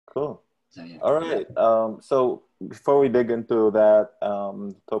Cool. So, yeah. All right. So before we dig into that,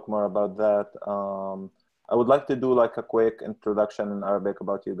 talk more about that, I would like to do like a quick introduction in Arabic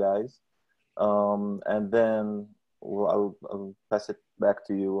about you guys. And then I'll pass it back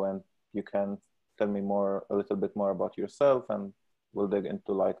to you, and you can tell me a little bit more about yourself, and we'll dig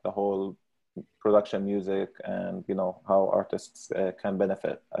into like the whole production music and, you know, how artists can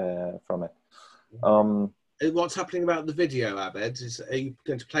benefit from it. What's happening about the video, Abed? Are you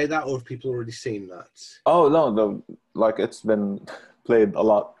going to play that, or have people already seen that? Oh, no, like it's been played a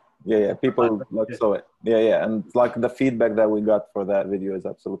lot. Yeah, people like saw it. Yeah, and like the feedback that we got for that video is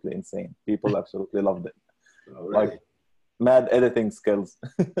absolutely insane. People absolutely loved it. Oh, really? Like mad editing skills.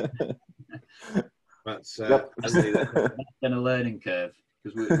 That's been a learning curve,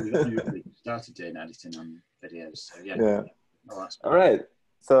 because we only really started doing editing on videos. So yeah. All right.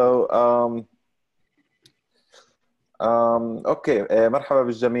 So اوكي مرحبا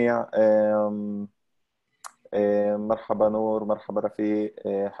بالجميع. مرحبا نور، مرحبا رفيق،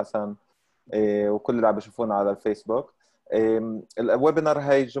 حسن، وكل اللي عم بيشوفونا على الفيسبوك. الويبينار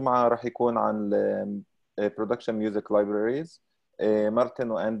هاي الجمعة راح يكون عن production music libraries.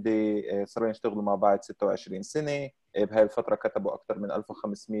 مارتن واندي صاروا يشتغلوا مع بعض 26 سنة. بهاي الفترة كتبوا أكثر من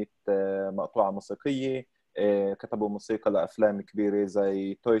 1500 مقطوعة موسيقية. كتبوا موسيقى لأفلام كبيرة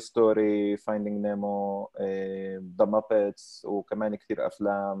زي توي ستوري، فايندينج نيمو، ذا مابتس، وكمان كثير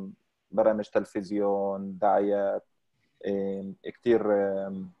أفلام، برامج تلفزيون، دعايات، كثير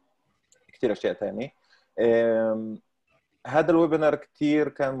أشياء تانية. هذا الويبينار كثير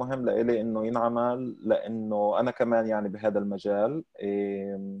كان مهم لإلي إنه ينعمل، لأنه أنا كمان يعني بهذا المجال،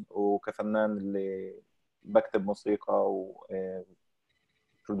 وكفنان اللي بكتب موسيقى و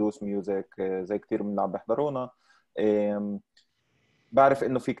برودوس ميوزك زي كتير من اللي عم بيحضرونا. بعرف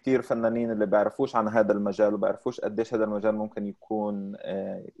انه في كتير فنانين اللي بيعرفوش عن هذا المجال وبيعرفوش قديش هذا المجال ممكن يكون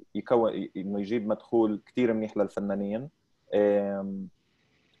انه يجيب مدخول كتير منيح للفنانين.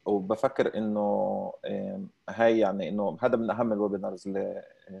 وبفكر انه هاي يعني انه هذا من اهم الويبينارز اللي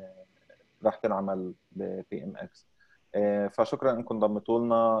راح تنعمل ب PMX. فشكرا انكم انضميتوا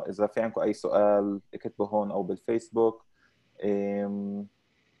لنا. اذا في عندكم اي سؤال اكتبوا هون او بالفيسبوك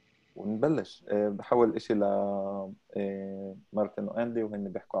ونبلش. بحول إشي مارتن واندي وهن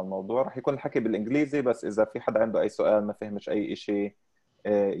بيحكوا عن الموضوع. رح يكون الحكي بالإنجليزي، بس إذا في حدا عنده أي سؤال ما فهمش أي إشي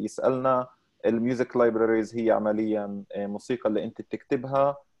يسألنا. الميوزك لايبراريز هي عمليا موسيقى اللي أنت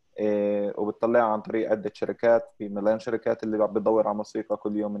بتكتبها وبتطلعها عن طريق عدة شركات. في مليون شركات اللي بتدور على موسيقى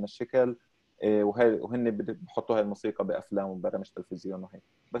كل يوم من الشكل، وهن بحطوا هاي الموسيقى بأفلام وبرامج تلفزيون وهيك.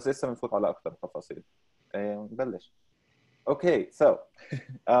 بس لسه بنفوت على أكثر تفاصيل. نبلش. Okay, so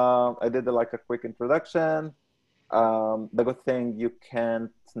I did like a quick introduction. The good thing, you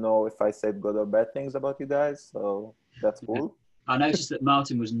can't know if I said good or bad things about you guys, so that's cool. I noticed that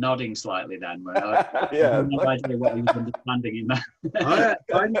Martin was nodding slightly then. Yeah, I have no idea what he was understanding in that.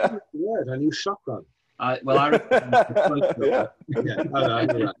 I knew the word. I knew shotgun. I yeah. I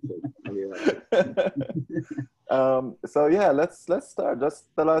knew that. So yeah, let's start. Just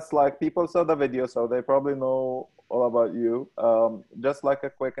tell us, like, people saw the video, so they probably know all about you. Just like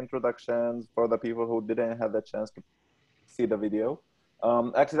a quick introduction for the people who didn't have the chance to see the video.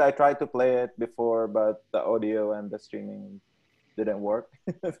 Actually, I tried to play it before, but the audio and the streaming didn't work.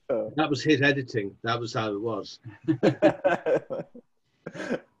 So. That was his editing. That was how it was.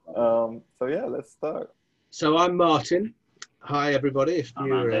 So yeah, let's start. So I'm Martin. Hi everybody. If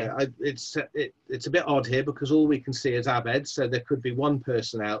you, it's a bit odd here because all we can see is Abed. So there could be one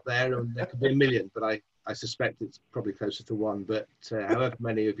person out there, and there could be a million. But I suspect it's probably closer to one. But however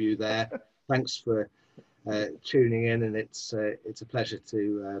many of you there, thanks for tuning in, and it's a pleasure to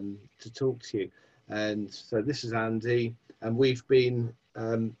talk to you. And so this is Andy, and we've been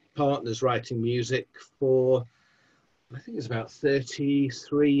partners writing music for, I think it's about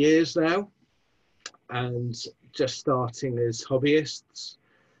 33 years now, and just starting as hobbyists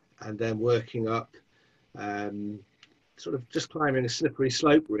and then working up, sort of just climbing a slippery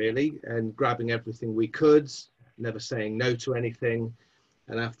slope really, and grabbing everything we could, never saying no to anything.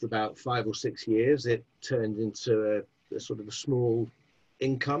 And after about 5 or 6 years, it turned into a sort of a small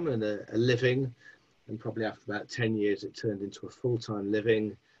income and a living. And probably after about 10 years, it turned into a full-time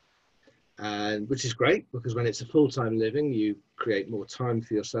living, and which is great because when it's a full-time living, you create more time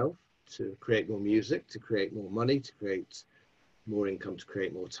for yourself, to create more music, to create more money, to create more income, to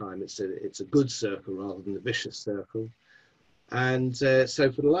create more time. It's a good circle rather than a vicious circle. And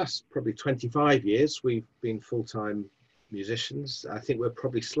so for the last probably 25 years, we've been full-time musicians. I think we're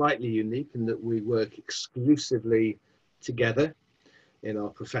probably slightly unique in that we work exclusively together in our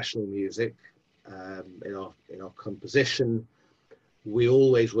professional music, in our composition, we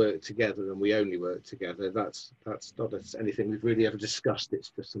always work together and we only work together. That's not anything we've really ever discussed. It's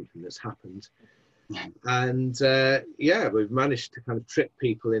just something that's happened. And yeah, we've managed to kind of trick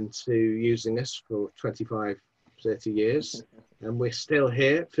people into using us for 25, 30 years. And we're still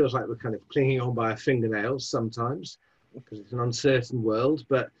here. It feels like we're kind of clinging on by our fingernails sometimes because it's an uncertain world,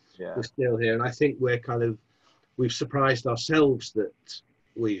 but we're still here. And I think we've surprised ourselves that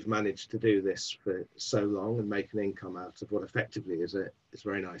we've managed to do this for so long and make an income out of what effectively is a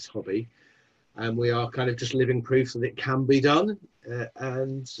very nice hobby. And we are kind of just living proof that it can be done.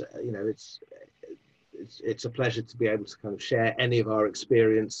 And, you know, it's a pleasure to be able to kind of share any of our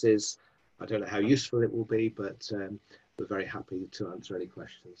experiences. I don't know how useful it will be, but we're very happy to answer any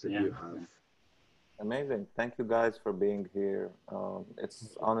questions that you have. Amazing. Thank you guys for being here.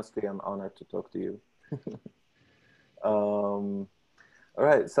 It's honestly an honor to talk to you. All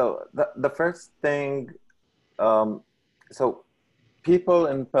right, so the first thing, so people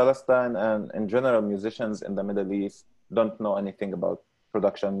in Palestine and in general musicians in the Middle East don't know anything about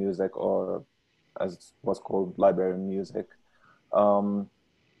production music, or as was called library music.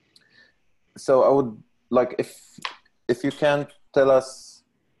 So I would like, if you can tell us,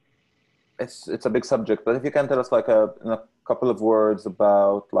 it's a big subject, but if you can tell us like in a couple of words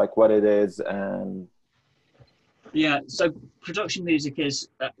about like what it is. And yeah, so production music is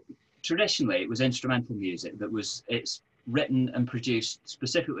traditionally it was instrumental music it's written and produced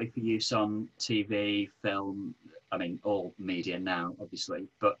specifically for use on TV, film, I mean all media now obviously,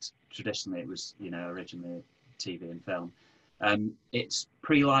 but traditionally it was, you know, originally TV and film. It's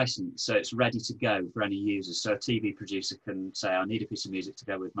pre-licensed, so it's ready to go for any users. So a TV producer can say, I need a piece of music to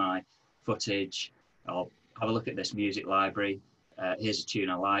go with my footage. I'll have a look at this music library. Here's a tune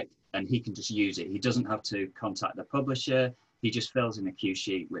I like, and he can just use it. He doesn't have to contact the publisher. He just fills in a cue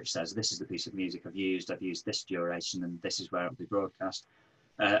sheet which says, this is the piece of music I've used this duration, and this is where it'll be broadcast.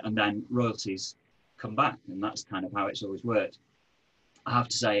 And then royalties come back, and that's kind of how it's always worked. I have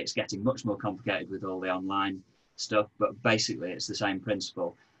to say it's getting much more complicated with all the online stuff, but basically it's the same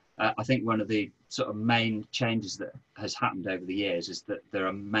principle. I think one of the sort of main changes that has happened over the years is that there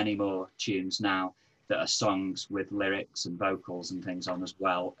are many more tunes now that are songs with lyrics and vocals and things on, as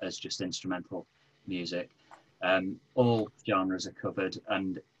well as just instrumental music. All genres are covered,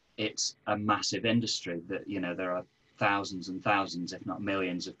 and it's a massive industry that, you know, there are thousands and thousands, if not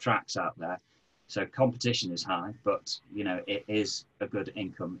millions of tracks out there. So competition is high, but, you know, it is a good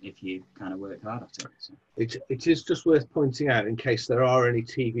income if you kind of work hard at it. So. It is just worth pointing out, in case there are any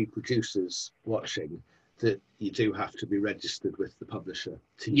TV producers watching, that you do have to be registered with the publisher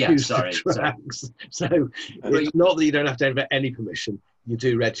to use the tracks. So it's not that you don't have to have any permission, you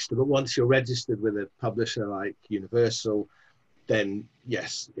do register, but once you're registered with a publisher like Universal, then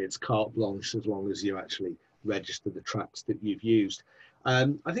yes, it's carte blanche as long as you actually register the tracks that you've used. I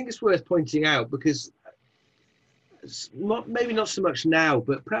think it's worth pointing out, because maybe not so much now,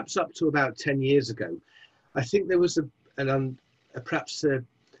 but perhaps up to about 10 years ago, I think there was perhaps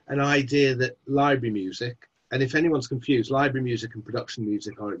an idea that library music, and if anyone's confused, library music and production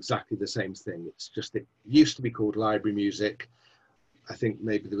music are exactly the same thing. It's just, it used to be called library music. I think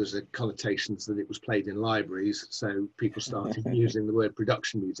maybe there was a connotations that it was played in libraries, so people started using the word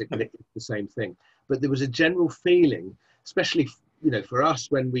production music, but it's the same thing. But there was a general feeling, especially, you know, for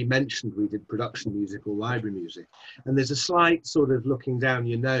us, when we mentioned we did production music or library music, and there's a slight sort of looking down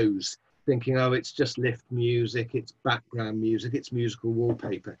your nose, thinking, oh, it's just lift music, it's background music, it's musical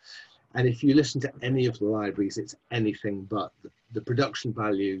wallpaper. And if you listen to any of the libraries, it's anything but. The production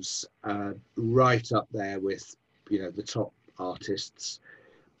values are right up there with, you know, the top artists.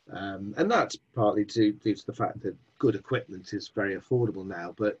 And that's partly due to the fact that good equipment is very affordable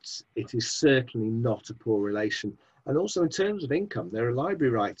now, but it is certainly not a poor relation. And also in terms of income, there are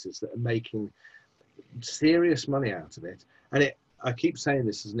library writers that are making serious money out of it. And I keep saying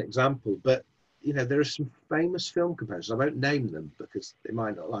this as an example, but you know, there are some famous film composers. I won't name them because they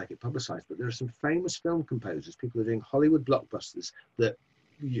might not like it publicized, but there are some famous film composers. People are doing Hollywood blockbusters that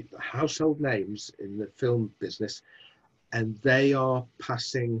household names in the film business, and they are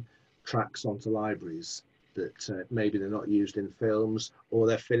passing tracks onto libraries that maybe they're not used in films, or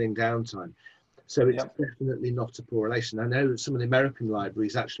they're filling downtime. So it's definitely not a poor relation. I know that some of the American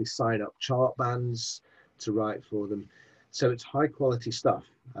libraries actually sign up chart bands to write for them. So it's high quality stuff.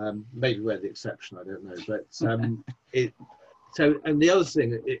 Maybe we're the exception, I don't know. But and the other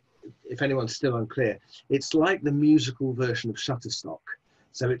thing, if anyone's still unclear, it's like the musical version of Shutterstock.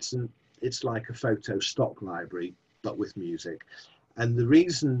 So it's like a photo stock library, but with music. And the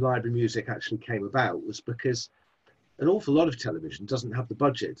reason library music actually came about was because an awful lot of television doesn't have the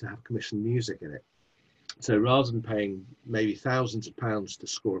budget to have commissioned music in it. So rather than paying maybe thousands of pounds to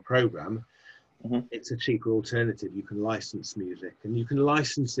score a program, it's a cheaper alternative. You can license music, and you can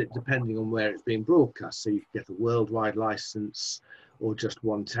license it depending on where it's being broadcast. So you can get a worldwide license or just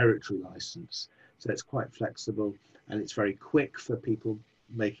one territory license. So it's quite flexible, and it's very quick for people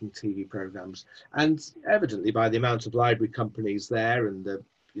making TV programs. And evidently, by the amount of library companies there, and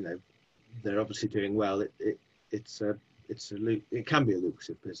they're obviously doing well. It can be a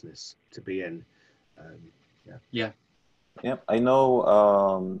lucrative business to be in. Yeah. I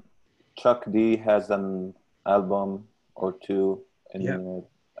know Chuck D has an album or two in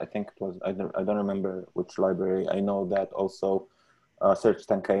I think it was, I don't remember which library. I know that also Serge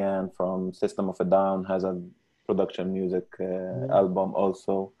Tankayan from System of a Down has a production music album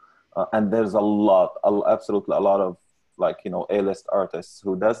also. And there's absolutely a lot of A-list artists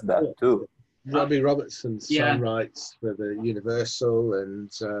who does that too. Robbie Robertson's song writes for the Universal,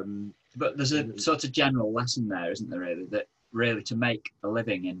 and but there's a sort of general lesson there, isn't there, really, that really to make a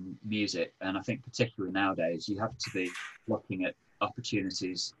living in music, and I think particularly nowadays, you have to be looking at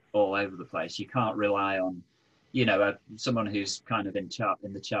opportunities all over the place. You can't rely on, someone who's kind of in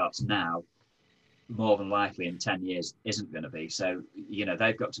the charts now, more than likely in 10 years isn't going to be. So,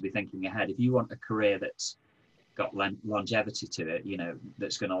 they've got to be thinking ahead. If you want a career that's got longevity to it,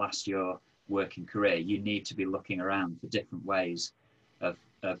 that's going to last your working career, you need to be looking around for different ways of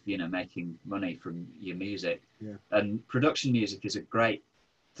making money from your music. And production music is a great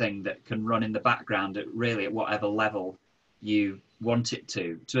thing that can run in the background at whatever level you want it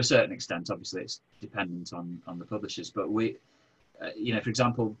to a certain extent. Obviously it's dependent on the publishers, but we for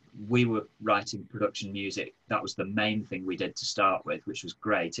example, we were writing production music. That was the main thing we did to start with, which was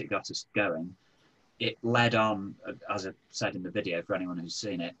great. It got us going. It led on, as I said in the video for anyone who's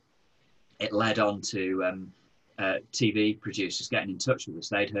seen it, it led on to TV producers getting in touch with us.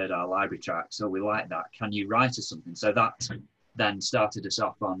 They'd heard our library tracks. Oh, we like that. Can you write us something? So that then started us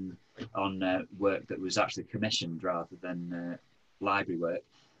off on work that was actually commissioned rather than library work.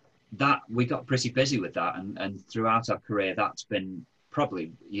 That we got pretty busy with that, and throughout our career, that's been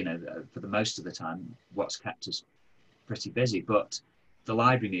probably, for the most of the time, what's kept us pretty busy. But the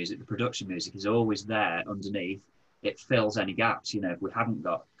library music, the production music, is always there underneath. It fills any gaps. If we haven't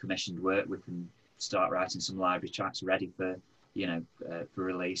got commissioned work, we can start writing some library tracks ready for for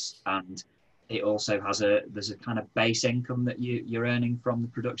release. And it also has there's a kind of base income that you're earning from the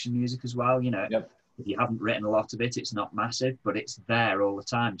production music as well. If you haven't written a lot of it, it's not massive, but it's there all the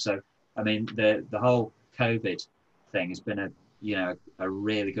time. So I mean, the whole COVID thing has been a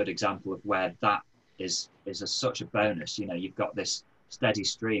really good example of where that is such a bonus. You've got this steady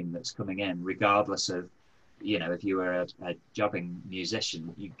stream that's coming in regardless of if you were a jobbing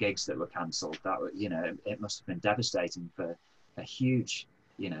musician, gigs that were cancelled, that it must have been devastating for a huge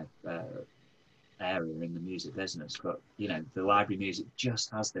area in the music business. But the library music just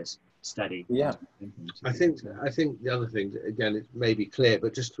has this steady. I think the other thing, again, it may be clear,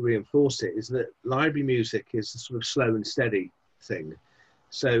 but just to reinforce it, is that library music is a sort of slow and steady thing.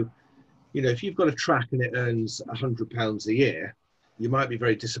 So if you've got a track and it earns £100 a year, you might be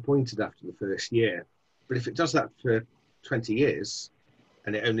very disappointed after the first year. But if it does that for 20 years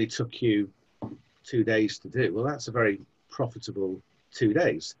and it only took you 2 days to do, well, that's a very profitable 2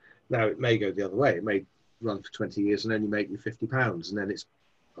 days. Now, it may go the other way. It may run for 20 years and only make you £50, and then it's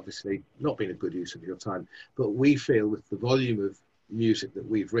obviously not been a good use of your time. But we feel with the volume of music that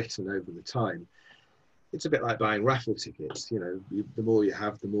we've written over the time, it's a bit like buying raffle tickets. The more you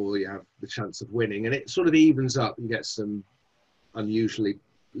have, the more you have the chance of winning. And it sort of evens up. You get some unusually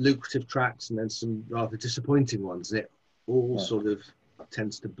lucrative tracks and then some rather disappointing ones, and it all sort of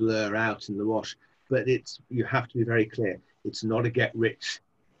tends to blur out in the wash. But you have to be very clear, it's not a get rich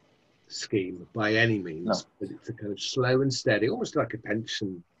scheme by any means, but it's a kind of slow and steady, almost like a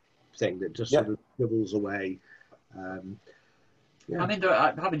pension thing that just sort of dribbles away. I mean,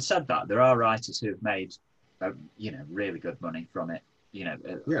 having said that, there are writers who have made really good money from it.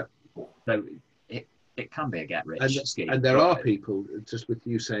 So it can be a get-rich scheme. And there are people, just with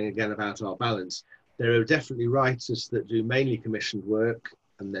you saying again about our balance, there are definitely writers that do mainly commissioned work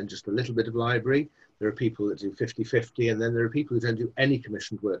and then just a little bit of library. There are people that do 50-50, and then there are people who don't do any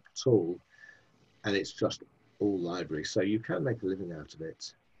commissioned work at all, and it's just all library. So you can make a living out of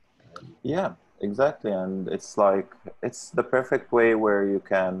it. Yeah, exactly. And it's the perfect way where you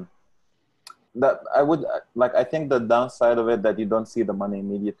can... I think the downside of it that you don't see the money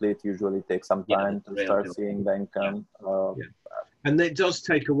immediately. It usually takes some time to start seeing the income. And it does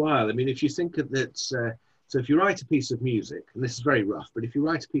take a while. I mean, if you think of that, so if you write a piece of music, and this is very rough, but if you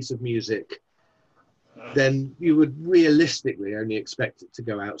write a piece of music then you would realistically only expect it to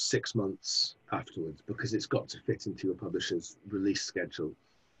go out 6 months afterwards, because it's got to fit into your publisher's release schedule.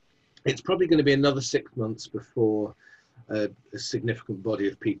 It's probably going to be another 6 months before a significant body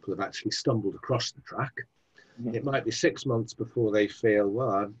of people have actually stumbled across the track. It might be 6 months before they feel,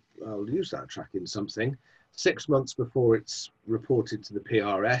 well, I'll use that track in something. 6 months before it's reported to the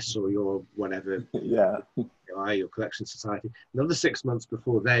PRS or your whatever, your collection society. Another 6 months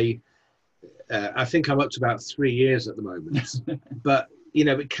before they, I think I'm up to about 3 years at the moment, but you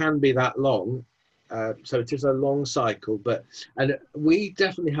know, it can be that long. So it is a long cycle, and we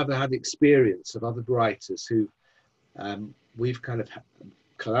definitely have had experience of other writers who we've kind of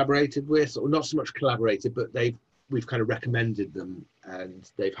collaborated with, or not so much collaborated, but we've kind of recommended them,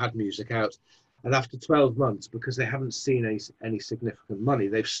 and they've had music out, and after 12 months, because they haven't seen any significant money,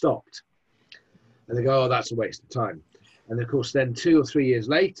 they've stopped, and they go, oh, that's a waste of time. And of course, then 2 or 3 years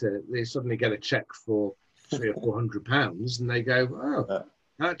later, they suddenly get a check for £300 or £400, and they go, oh,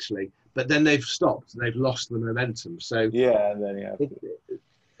 actually, but then they've stopped, and they've lost the momentum. So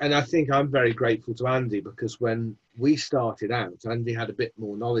and I think I'm very grateful to Andy, because when we started out, Andy had a bit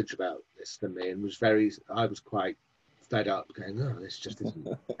more knowledge about this than me, and I was quite fed up, going, oh, this just isn't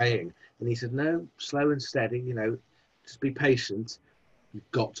paying. And he said, no, slow and steady, you know, just be patient.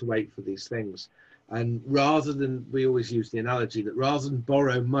 You've got to wait for these things. And rather than, we always use the analogy that rather than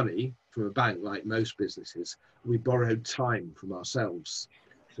borrow money from a bank like most businesses, we borrowed time from ourselves.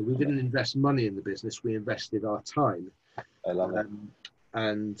 So we didn't invest money in the business, we invested our time. I love it.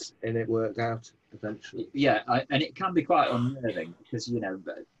 And it worked out eventually. Yeah, and it can be quite unnerving, because, you know,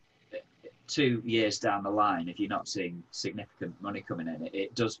 2 years down the line, if you're not seeing significant money coming in,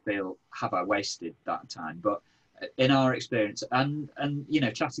 it does feel, have I wasted that time? But in our experience, and you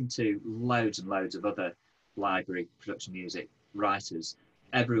know, chatting to loads and loads of other library production music writers,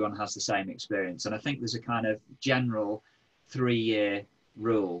 everyone has the same experience. And I think there's a kind of general 3-year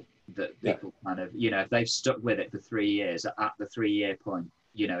rule that people kind of, you know, if they've stuck with it for 3 years, at the 3-year point,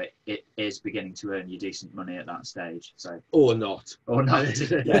 you know, it is beginning to earn you decent money at that stage. So or not. You have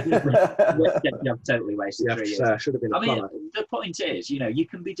totally wasted 3 years. Should have been. I mean, the point is, you know, you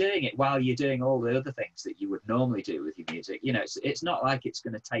can be doing it while you're doing all the other things that you would normally do with your music. You know, it's not like it's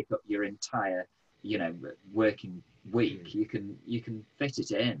going to take up your entire, you know, working week. You can fit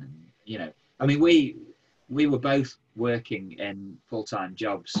it in, and you know, I mean, we were both working in full-time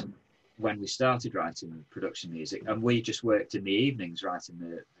jobs when we started writing production music, and we just worked in the evenings writing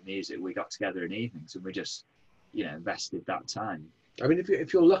the music. We got together in evenings, and we just, you know, invested that time. I mean,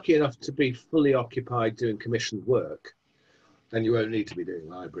 if you're lucky enough to be fully occupied doing commissioned work, then you won't need to be doing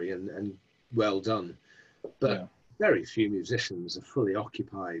library, and well done. But very few musicians are fully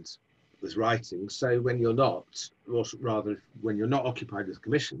occupied with writing. So when you're not, or rather when you're not occupied with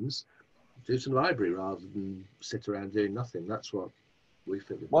commissions, do some library rather than sit around doing nothing. That's what we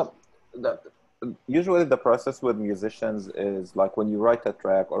figured. Well, usually the process with musicians is like when you write a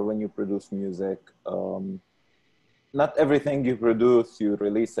track or when you produce music, not everything you produce, you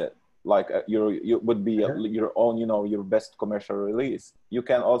release it. Like you would be your own, you know, your best commercial release. You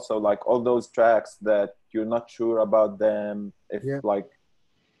can also, like, all those tracks that you're not sure about them, like,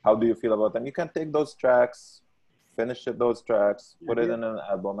 how do you feel about them? You can take those tracks, finish those tracks, put it in an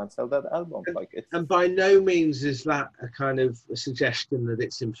album, and sell that album. And by no means is that a kind of a suggestion that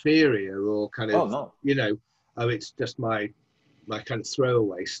it's inferior or kind of, you know, it's just my kind of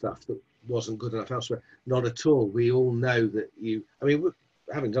throwaway stuff that wasn't good enough elsewhere. Not at all. We all know that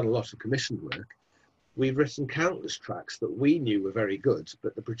having done a lot of commissioned work, we've written countless tracks that we knew were very good,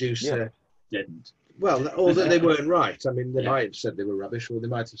 but the producer didn't. Well, or that they weren't right. I mean, they might have said they were rubbish, or they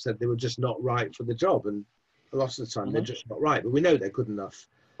might have said they were just not right for the job. And a lot of the time they're just not right, but we know they're good enough,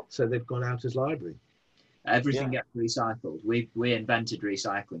 so they've gone out as library. Everything gets recycled. We invented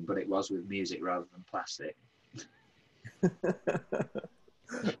recycling, but it was with music rather than plastic.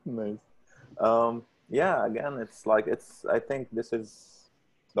 Nice. Again, it's like, I think this is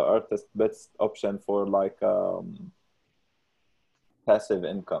the artist's best option for like passive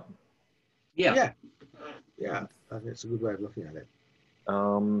income. I think it's a good way of looking at it.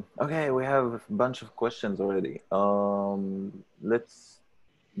 Okay, we have a bunch of questions already. Let's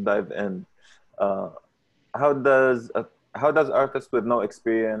dive in. How does artists with no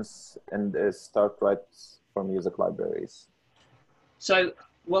experience in this start writes for music libraries? So,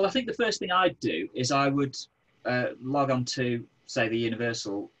 well, I think the first thing I'd do is I would log on to, say, the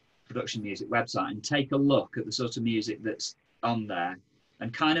Universal Production Music website and take a look at the sort of music that's on there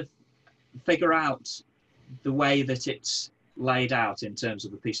and kind of figure out the way that it's laid out in terms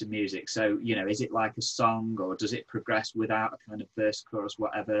of a piece of music. So, you know, is it like a song, or does it progress without a kind of verse, chorus,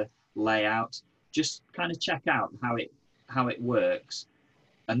 whatever layout? just kind of check out how it works.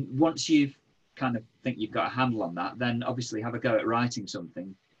 And once you've kind of think you've got a handle on that, then obviously have a go at writing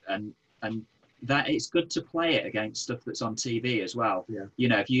something, and that it's good to play it against stuff that's on TV as well. Yeah. You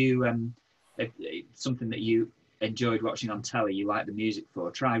know, if you if something that you enjoyed watching on telly, you like the music for,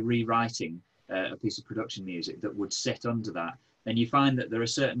 try rewriting a piece of production music that would sit under that. Then you find that there are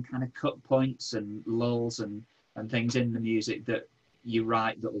certain kind of cut points and lulls and things in the music that you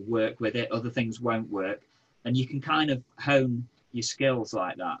write that will work with it. Other things won't work, and you can kind of hone your skills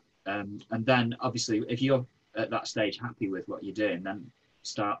like that. And then obviously, if you're at that stage happy with what you're doing, then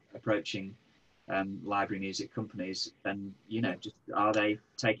start approaching library music companies, and you know, just are they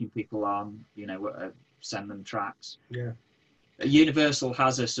taking people on? You know, send them tracks. Yeah. Universal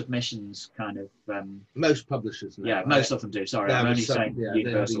has a submissions kind of. Most publishers now. Yeah, most of them do. Sorry, I'm only saying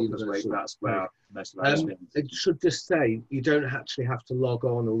Universal because that's where most of our experience. I should just say, you don't actually have to log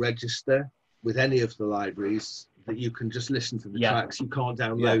on or register with any of the libraries. That you can just listen to the tracks. You can't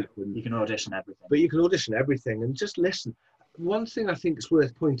download them. You can audition everything. But you can audition everything and just listen. One thing I think is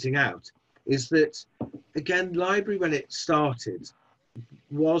worth pointing out is that, again, library when it started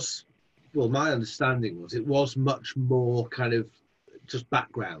was, well, my understanding was it was much more kind of just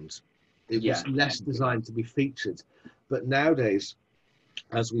background. It was less designed to be featured. But nowadays,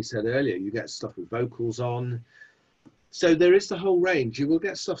 as we said earlier, you get stuff with vocals on. So there is the whole range. You will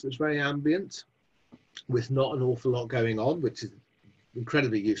get stuff that's very ambient, with not an awful lot going on, which is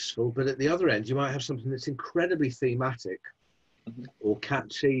incredibly useful. But at the other end, you might have something that's incredibly thematic or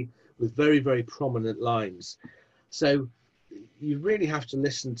catchy with very, very prominent lines. So you really have to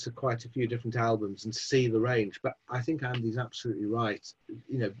listen to quite a few different albums and see the range. But I think Andy's absolutely right.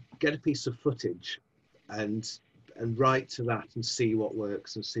 You know, get a piece of footage and write to that and see what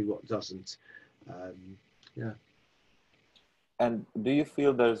works and see what doesn't. Yeah. And do you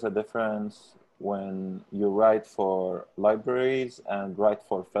feel there's a difference when you write for libraries and write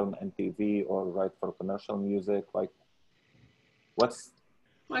for film and TV, or write for commercial music? Like,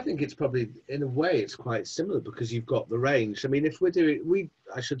 I think it's probably, in a way, it's quite similar because you've got the range. I mean, if we're doing,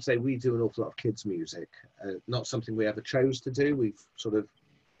 I should say we do an awful lot of kids' music, not something we ever chose to do. We've sort of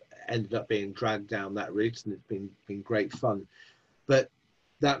ended up being dragged down that route, and it's been great fun. But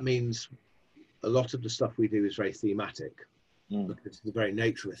that means a lot of the stuff we do is very thematic. Because the very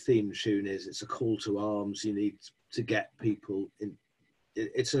nature of a theme tune is it's a call to arms. You need to get people in.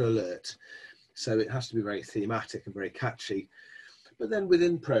 It's an alert, so it has to be very thematic and very catchy. But then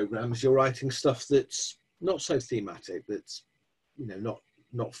within programs, you're writing stuff that's not so thematic. That's, you know,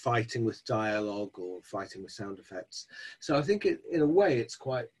 not fighting with dialogue or fighting with sound effects. So I think in a way it's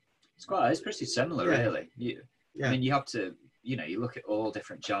pretty similar, really. I mean, you have to. You know, you look at all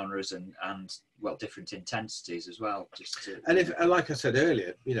different genres and well, different intensities as well. And like I said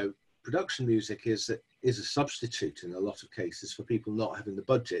earlier, you know, production music is a substitute in a lot of cases for people not having the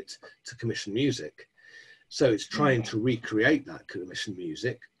budget to commission music. So it's trying to recreate that commission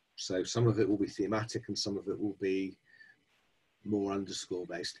music. So some of it will be thematic and some of it will be more underscore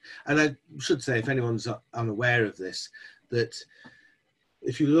based. And I should say, if anyone's unaware of this, that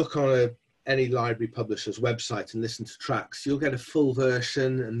if you look on any library publisher's website and listen to tracks, you'll get a full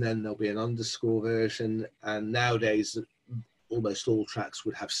version and then there'll be an underscore version. And nowadays, almost all tracks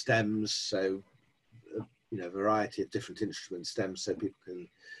would have stems. So, you know, a variety of different instrument stems so people can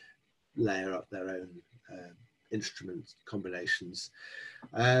layer up their own instrument combinations.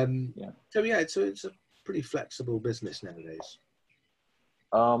 So yeah, it's a pretty flexible business nowadays.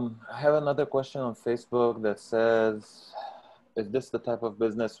 I have another question on Facebook that says, is this the type of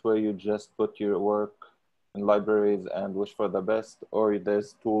business where you just put your work in libraries and wish for the best, or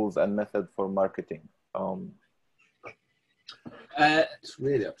there's tools and method for marketing? It's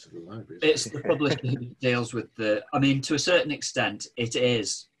really up to the library. It's the publisher who deals with I mean, to a certain extent, it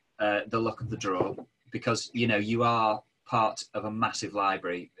is the luck of the draw, because, you know, you are part of a massive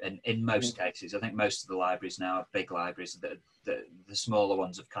library, and in most cases, I think most of the libraries now are big libraries. The smaller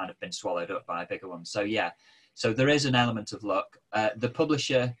ones have kind of been swallowed up by bigger ones. So yeah. So there is an element of luck. The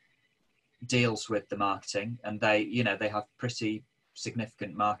publisher deals with the marketing, and they have pretty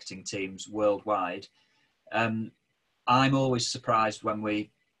significant marketing teams worldwide. I'm always surprised when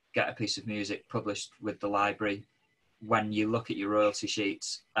we get a piece of music published with the library, when you look at your royalty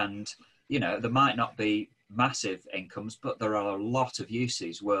sheets, and, you know, there might not be massive incomes, but there are a lot of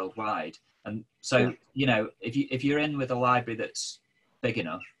uses worldwide. And so, you know, if you're in with a library that's big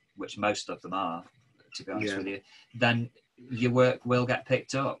enough, which most of them are, to be honest with you, then your work will get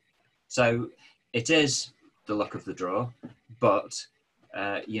picked up. So it is the luck of the draw, but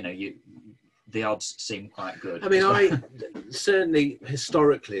you know, the odds seem quite good. I mean, I certainly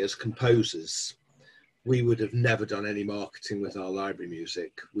historically, as composers, we would have never done any marketing with our library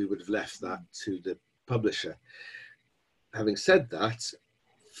music. We would have left that to the publisher. Having said that,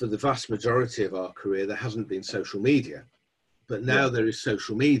 for the vast majority of our career, there hasn't been social media. But now there is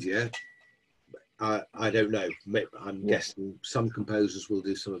social media. I don't know. I'm guessing some composers will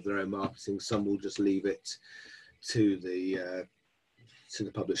do some of their own marketing. Some will just leave it to the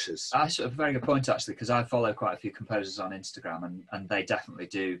publishers. That's a very good point, actually, because I follow quite a few composers on Instagram, and they definitely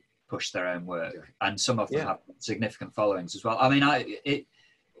do push their own work, and some of them have significant followings as well. I mean, I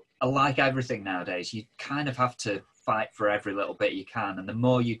like everything nowadays, you kind of have to fight for every little bit you can, and the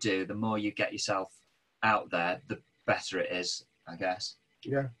more you do, the more you get yourself out there, the better it is, I guess.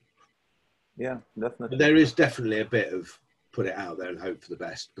 Yeah, definitely. There is definitely a bit of put it out there and hope for the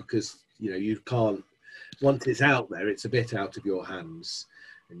best, because you can't, once it's out there, it's a bit out of your hands,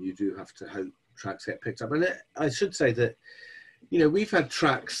 and you do have to hope tracks get picked up. And I should say that we've had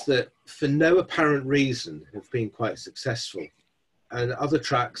tracks that for no apparent reason have been quite successful, and other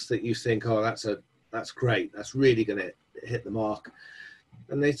tracks that you think, oh, that's great, that's really going to hit the mark,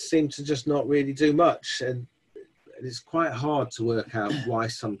 and they seem to just not really do much. And it's quite hard to work out why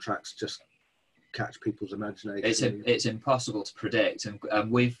some tracks just catch people's imagination. It's impossible to predict,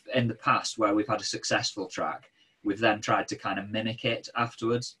 and we've, in the past, where we've had a successful track, we've then tried to kind of mimic it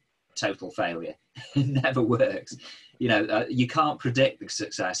afterwards. Total failure. It never works. You can't predict the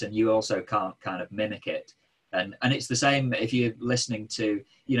success, and you also can't kind of mimic it. And it's the same if you're listening to,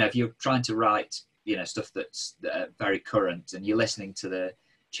 if you're trying to write, stuff that's very current, and you're listening to the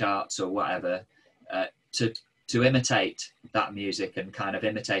charts or whatever, to imitate that music and kind of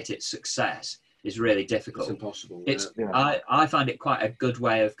imitate its success is really difficult. It's impossible. I find it quite a good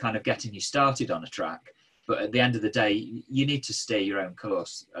way of kind of getting you started on a track. But at the end of the day, you need to steer your own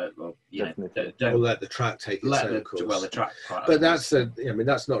course. Don't let the track take its own course. Well, the track. But that's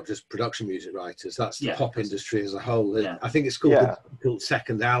not just production music writers. That's the pop industry as a whole. Yeah. I think it's called the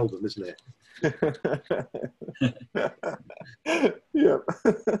second album, isn't it? Yeah.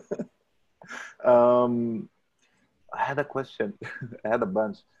 I had a question. I had a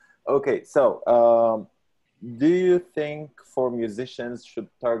bunch. Okay, so do you think for musicians should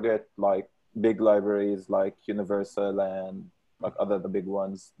target like big libraries like Universal and like the big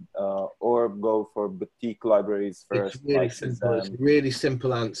ones, or go for boutique libraries first? It's really simple. It's a really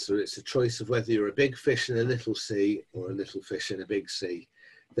simple answer. It's a choice of whether you're a big fish in a little sea or a little fish in a big sea.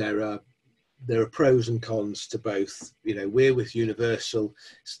 There are pros and cons to both. We're with Universal.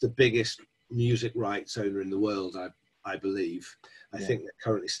 It's the biggest music rights owner in the world, I believe. I think they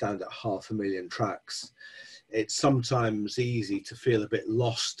currently stand at 500,000 tracks. It's sometimes easy to feel a bit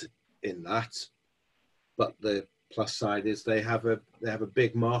lost in that, but the plus side is they have a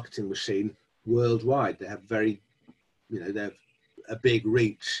big marketing machine worldwide. They have they have a big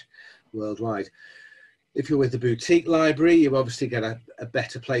reach worldwide. If you're with the boutique library, you obviously get a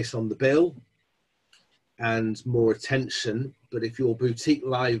better place on the bill and more attention. But if your boutique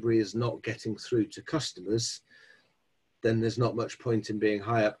library is not getting through to customers, then there's not much point in being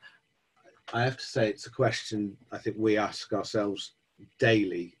high up. I have to say it's a question I think we ask ourselves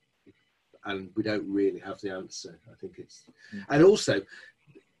daily, and we don't really have the answer. I think and also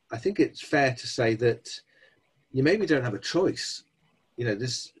I think it's fair to say that you maybe don't have a choice.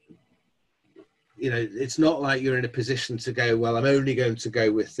 It's not like you're in a position to go, well, I'm only going to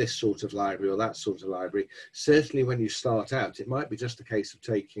go with this sort of library or that sort of library. Certainly when you start out, it might be just a case of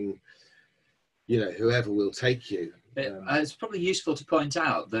taking, whoever will take you. It's probably useful to point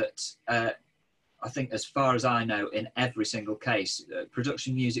out that I think, as far as I know, in every single case,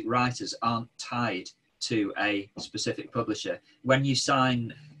 production music writers aren't tied to a specific publisher. When you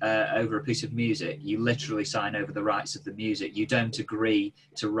sign over a piece of music, you literally sign over the rights of the music. You don't agree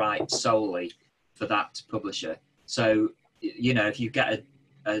to write solely for that publisher. So, if you get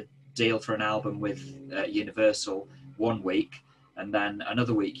a deal for an album with Universal one week, and then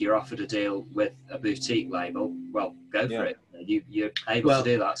another week you're offered a deal with a boutique label, well, go for it. You're able to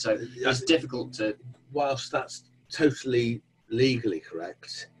do that. So it's difficult to... Whilst that's totally legally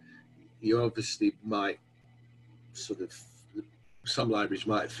correct, you obviously might some libraries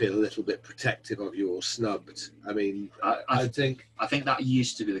might feel a little bit protective of you or snubbed. I mean, I think that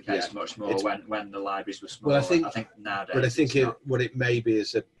used to be the case much more when the libraries were small. Well, I think nowadays... But I think what it may be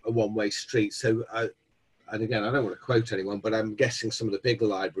is a one-way street. So and again, I don't want to quote anyone, but I'm guessing some of the bigger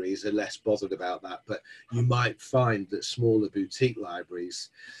libraries are less bothered about that. But you might find that smaller boutique libraries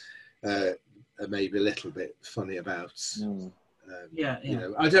are maybe a little bit funny about.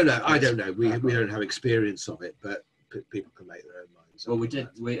 I don't know. We don't have experience of it, but people can make their own minds. Well,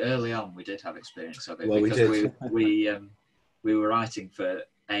 early on we did have experience of it. Well, because we were writing for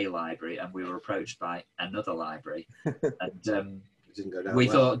a library, and we were approached by another library, and It didn't go down we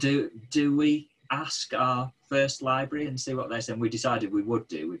well. thought, do we ask our first library and see what they said? And we decided we would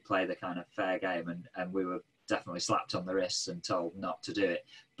do. We'd play the kind of fair game, and we were definitely slapped on the wrists and told not to do it.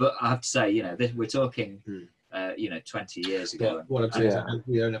 But I have to say, you know, we're talking, you know, 20 years ago. But what I'm saying is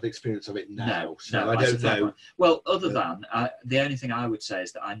we don't have experience of it now, so I don't know. Well, other than, the only thing I would say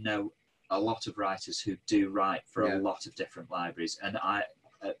is that I know a lot of writers who do write for a lot of different libraries, and I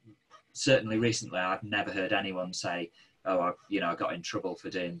certainly recently I've never heard anyone say, oh, I got in trouble for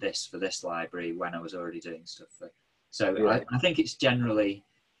doing this for this library when I was already doing stuff for. So I think it's generally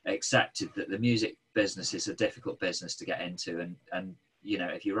accepted that the music business is a difficult business to get into, and you know,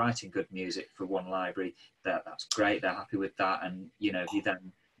 if you're writing good music for one library, that's great, they're happy with that, and you know, if you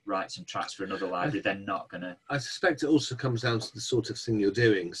then write some tracks for another library, they're not gonna. I suspect it also comes down to the sort of thing you're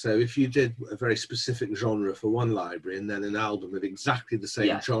doing. So if you did a very specific genre for one library and then an album of exactly the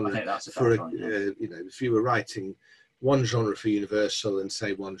same genre I think that's a for point, you know, if you were writing one genre for Universal and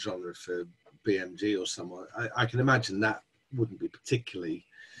say one genre for BMG or someone, I can imagine that wouldn't be particularly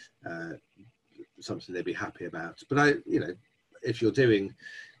something they'd be happy about. But you know, if you're doing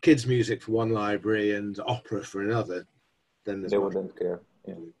kids music for one library and opera for another, then they wouldn't care.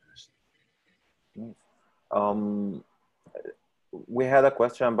 Yeah. We had a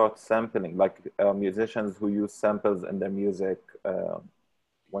question about sampling, like musicians who use samples in their music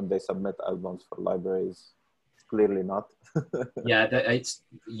when they submit albums for libraries. Clearly not. Yeah,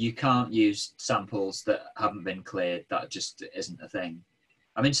 you can't use samples that haven't been cleared. That just isn't a thing.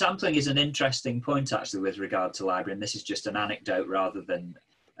 I mean, sampling is an interesting point actually with regard to library, and this is just an anecdote rather than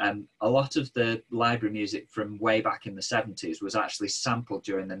a lot of the library music from way back in the 70s was actually sampled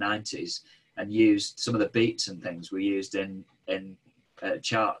during the 90s and used. Some of the beats and things were used in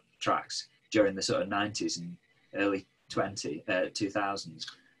chart tracks during the sort of 90s and early 2000s.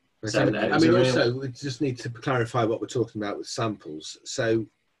 So, I mean, also, we just need to clarify what we're talking about with samples. So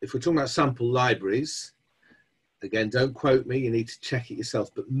if we're talking about sample libraries, again, don't quote me, you need to check it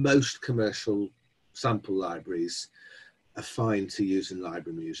yourself, but most commercial sample libraries are fine to use in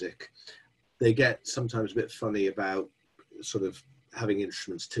library music. They get sometimes a bit funny about sort of having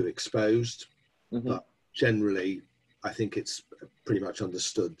instruments too exposed, but generally, I think it's pretty much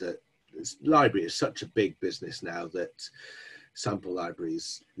understood that library is such a big business now that sample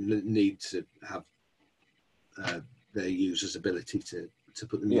libraries need to have their users' ability to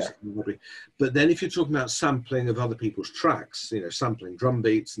put the music in the library. But then if you're talking about sampling of other people's tracks, you know, sampling drum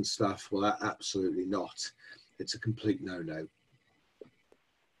beats and stuff, well, that absolutely not. It's a complete no-no.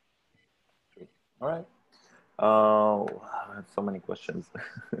 All right. I have so many questions.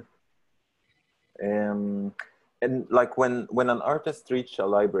 And like when an artist reaches a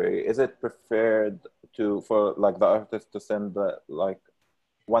library, is it preferred for like the artist to send like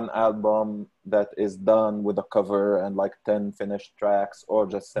one album that is done with a cover and like 10 finished tracks, or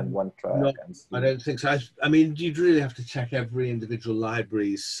just send one track? No, I don't think so. I mean, you'd really have to check every individual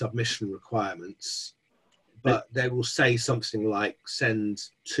library's submission requirements, but they will say something like send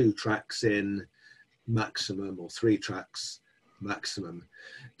 2 tracks in maximum or 3 tracks maximum.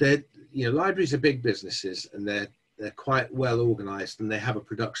 You know, libraries are big businesses and they're quite well organized and they have a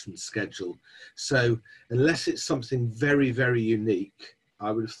production schedule. So unless it's something very, very unique, I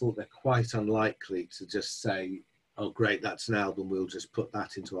would have thought they're quite unlikely to just say, oh, great, that's an album, we'll just put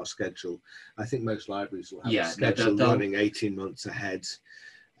that into our schedule. I think most libraries will have a schedule running 18 months ahead.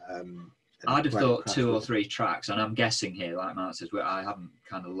 I'd have thought 2 or 3 tracks, and I'm guessing here, like Mark says, I haven't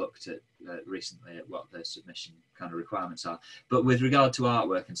kind of looked at recently at what the submission kind of requirements are. But with regard to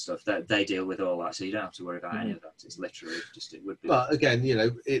artwork and stuff, they deal with all that, so you don't have to worry about any of that. It's literally just it would be. But again, you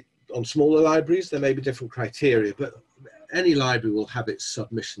know, on smaller libraries there may be different criteria, but any library will have its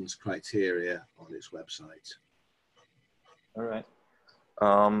submissions criteria on its website. All right.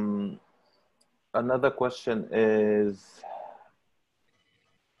 Another question is,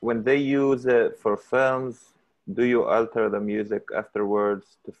 when they use it for films, do you alter the music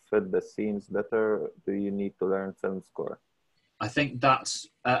afterwards to fit the scenes better? Do you need to learn film score? I think that's,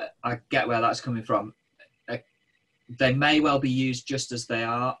 I get where that's coming from. They may well be used just as they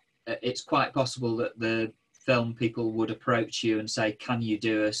are. It's quite possible that the film people would approach you and say, can you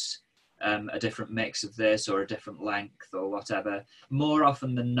do us a different mix of this or a different length or whatever? More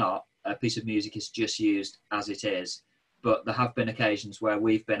often than not, a piece of music is just used as it is. But there have been occasions where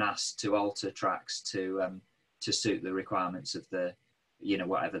we've been asked to alter tracks to suit the requirements of the, you know,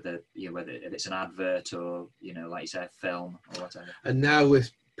 whatever the, you know, whether if it's an advert or, you know, like you say, a film or whatever. And now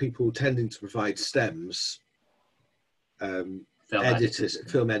with people tending to provide stems, film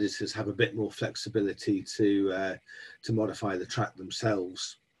editors have a bit more flexibility to modify the track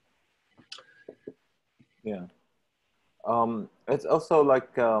themselves. Yeah. It's also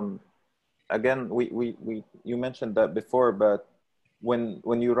like, again, you mentioned that before, but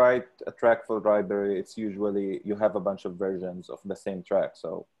when you write a track for library, it's usually you have a bunch of versions of the same track.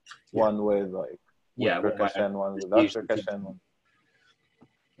 So one with like percussion, one without percussion.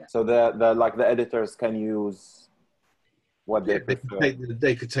 Yeah. So the like the editors can use what they prefer.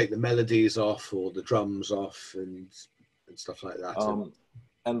 They could take the melodies off or the drums off and stuff like that.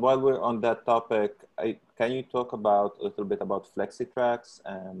 And while we're on that topic, can you talk about a little bit about flexi tracks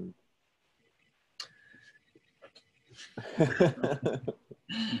and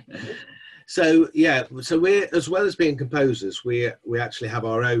So yeah, so we're, as well as being composers, we actually have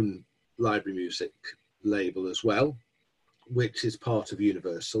our own library music label as well, which is part of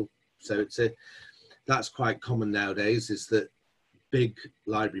Universal. So that's quite common nowadays, is that big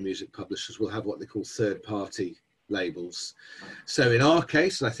library music publishers will have what they call third-party labels. So in our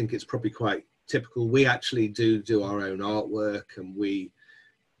case, and I think it's probably quite typical, we actually do our own artwork, and we're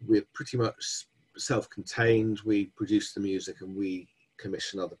pretty much self-contained. We produce the music and we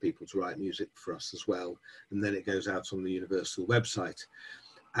commission other people to write music for us as well, and then it goes out on the Universal website.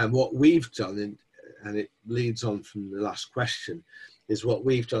 And what we've done, and it leads on from the last question, is what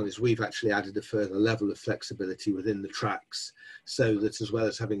we've done is we've actually added a further level of flexibility within the tracks, so that as well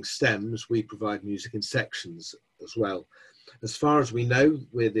as having stems, we provide music in sections as well. As far as we know,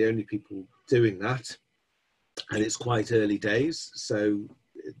 we're the only people doing that, and it's quite early days, so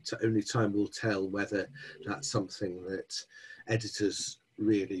only time will tell whether that's something that editors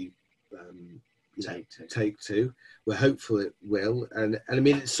really take to. We're hopeful it will, and I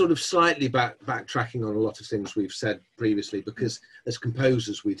mean, it's sort of slightly backtracking on a lot of things we've said previously, because as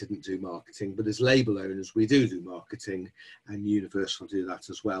composers we didn't do marketing, but as label owners we do marketing, and Universal do that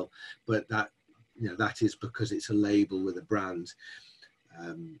as well. But that, that is because it's a label with a brand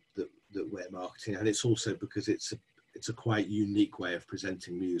that we're marketing, and it's also because it's a quite unique way of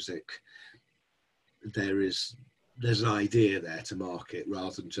presenting music. There's an idea there to market,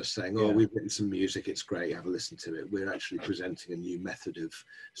 rather than just saying, oh, we've written some music, it's great, have a listen to it. We're actually presenting a new method of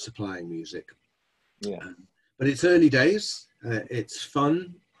supplying music. But it's early days, it's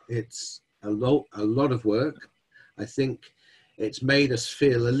fun, it's a lot of work. I think it's made us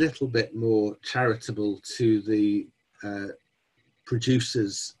feel a little bit more charitable to the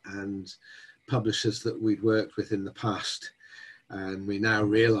producers and publishers that we'd worked with in the past, and we now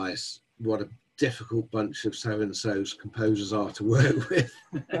realize what a difficult bunch of so-and-so's composers are to work with.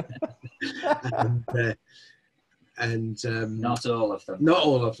 and not all of them. Not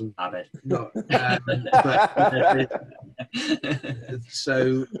all of them. Abed. Not,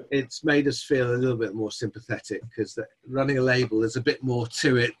 so it's made us feel a little bit more sympathetic, because running a label, there's a bit more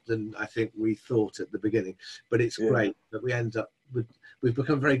to it than I think we thought at the beginning. But it's great that we end up with. We've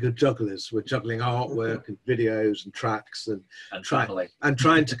become very good jugglers. We're juggling artwork and videos and tracks and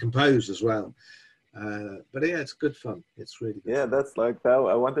trying to compose as well. But yeah, it's good fun. It's really good fun. That's like that.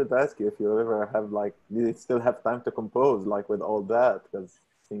 I wanted to ask you if you ever have you still have time to compose with all that, because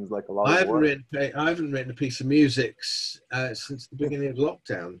it seems like a lot of work. I haven't written a piece of music since the beginning of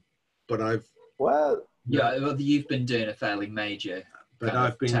lockdown, but you've been doing a fairly major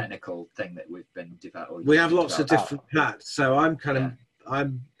technical thing that we've been developing. We have lots of different hats. So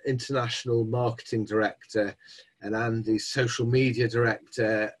I'm international marketing director, and Andy's social media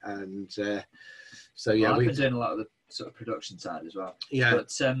director, and I've been doing a lot of the sort of production side as well.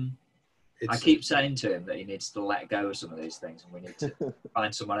 But I keep saying to him that he needs to let go of some of these things, and we need to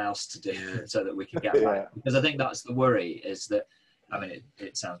find someone else to do it so that we can get back. Because I think that's the worry, is that, I mean,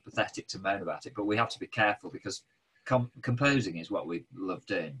 it sounds pathetic to moan about it, but we have to be careful, because composing is what we love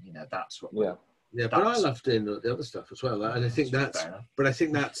doing. That's what but I love doing the other stuff as well, and I think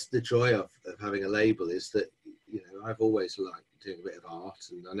that's the joy of having a label, is that I've always liked doing a bit of art,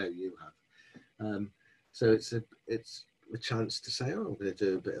 and I know you have. So it's a chance to say, oh, I'm going to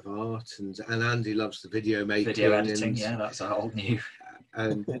do a bit of art, and Andy loves the video making, video editing. That's a whole new.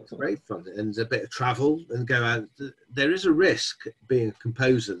 And it's great fun, and a bit of travel and go out. There is a risk being a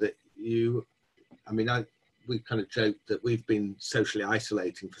composer that we kind of joked that we've been socially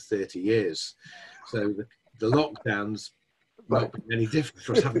isolating for 30 years. So the lockdowns won't be any different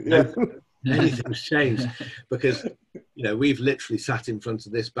for us. Haven't anything's changed, because, we've literally sat in front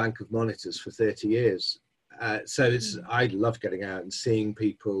of this bank of monitors for 30 years. So I love getting out and seeing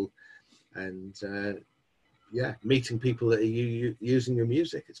people, and meeting people that are using your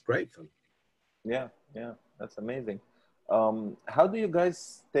music. It's great fun. Yeah, that's amazing. How do you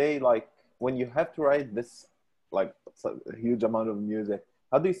guys stay, when you have to write this a huge amount of music,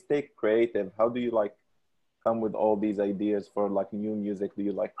 how do you stay creative? How do you come with all these ideas for like new music? Do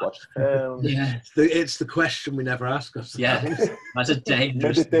you like watch films? Yeah, It's the question we never ask ourselves. yeah, that's a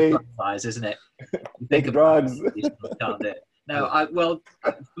dangerous Meditate. exercise, isn't it? You Take think drugs. about it, you still can't do it. No, well,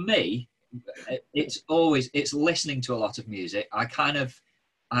 for me, it's listening to a lot of music. I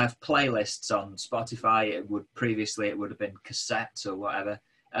have playlists on Spotify. It would have been cassettes or whatever,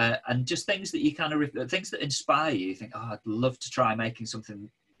 and just things that you kind of things that inspire you. You think, oh, I'd love to try making something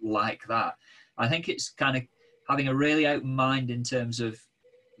like that. I think it's kind of having a really open mind in terms of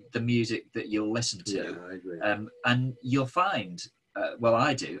the music that you'll listen to. Yeah, I agree. And you'll find, well,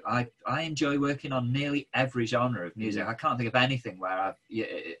 I do. I enjoy working on nearly every genre of music. I can't think of anything where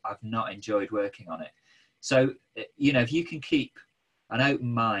I've not enjoyed working on it. So, you know, if you can keep an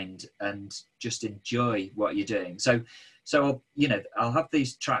open mind and just enjoy what you're doing. So you know, I'll have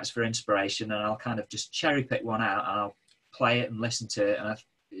these tracks for inspiration, and I'll kind of just cherry pick one out, and I'll play it and listen to it. And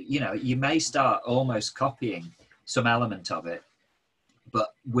you know, you may start almost copying some element of it,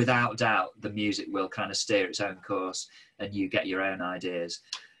 but without doubt, the music will kind of steer its own course, and you get your own ideas,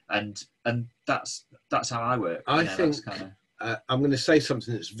 and that's how I work. I think I'm going to say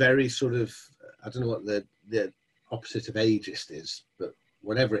something that's very sort of, I don't know what the opposite of ageist is, but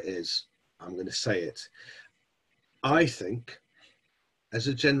whatever it is, I'm going to say it. I think, as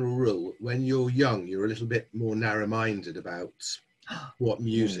a general rule, when you're young, you're a little bit more narrow-minded about what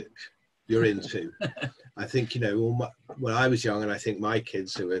music you're into. I think, you know, when I was young, and I think my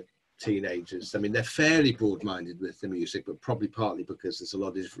kids who are teenagers, I mean, they're fairly broad-minded with the music, but probably partly because there's a lot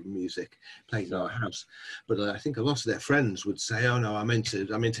of different music playing in our house. But I think a lot of their friends would say, oh no, I'm into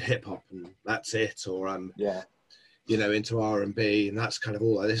hip-hop and that's it, or I'm you know, into R&B, and that's kind of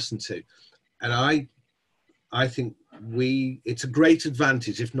all I listen to. And I think it's a great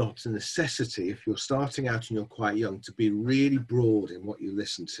advantage, if not a necessity, if you're starting out and you're quite young, to be really broad in what you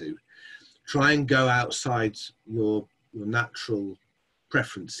listen to. Try and go outside your natural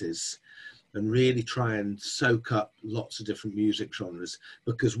preferences and really try and soak up lots of different music genres,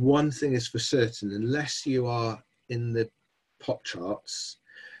 because one thing is for certain, unless you are in the pop charts,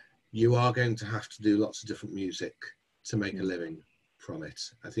 you are going to have to do lots of different music to make a living from it.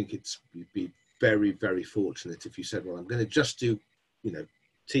 I think you'd be very, very fortunate if you said, well, I'm going to just do, you know,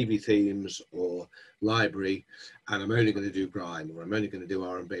 TV themes or library, and I'm only going to do grime, or I'm only going to do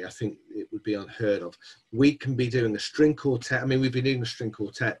R&B. I think it would be unheard of. We can be doing a string quartet. I mean, we've been doing a string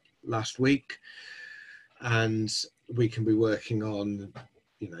quartet last week, and we can be working on,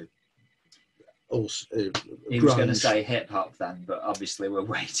 you know, also he was going to say hip hop then, but obviously we're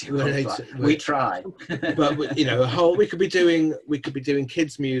way too old. We try. But you know, we could be doing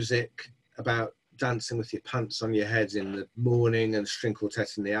kids music about dancing with your pants on your head in the morning, and string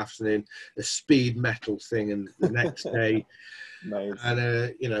quartet in the afternoon, a speed metal thing in the next day. Nice.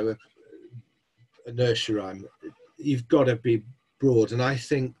 And you know, a nursery rhyme. You've got to be broad, and I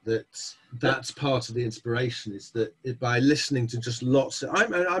think that's part of the inspiration, is that by listening to just lots of,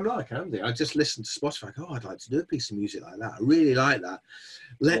 I'm like Andy, I just listen to Spotify, I go, oh, I'd like to do a piece of music like that, I really like that,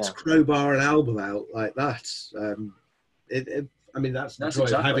 let's crowbar an album out like that. I mean, that's the joy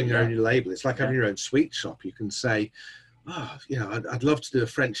of having your own label. It's like having your own sweet shop. You can say, oh, you know, I'd love to do a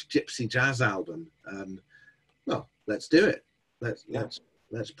French gypsy jazz album. Well, let's do it.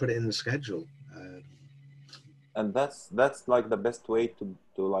 Let's put it in the schedule. And that's like the best way to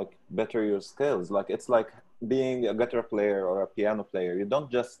like better your skills. Like, it's like being a guitar player or a piano player. You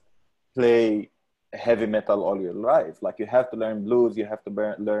don't just play heavy metal all your life. Like, you have to learn blues, you have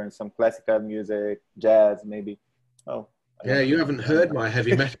to learn some classical music, jazz, maybe. Oh. Yeah, you haven't heard my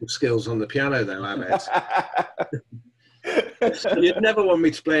heavy metal skills on the piano though, Abed. You'd never want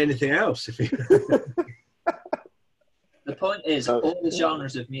me to play anything else if you... The point is, all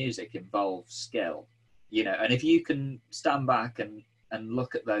genres of music involve skill, you know, and if you can stand back and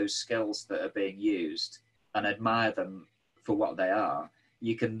look at those skills that are being used and admire them for what they are,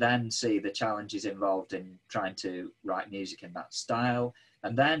 you can then see the challenges involved in trying to write music in that style.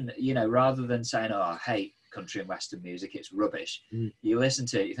 And then, you know, rather than saying, oh, I hate country and western music, it's rubbish, you listen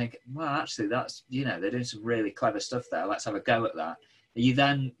to it, you think, well, actually, that's, you know, they're doing some really clever stuff there, let's have a go at that. You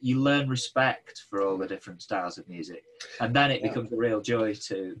learn respect for all the different styles of music, and then it becomes a real joy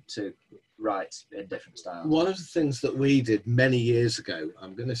to write in different styles. One of the things that we did many years ago,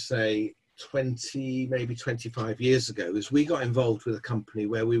 I'm going to say 20, maybe 25 years ago, is we got involved with a company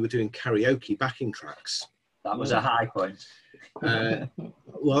where we were doing karaoke backing tracks. That was a high point.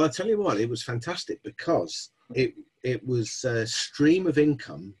 Well, I'll tell you what, it was fantastic, because it was a stream of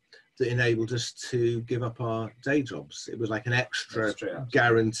income that enabled us to give up our day jobs. It was like an extra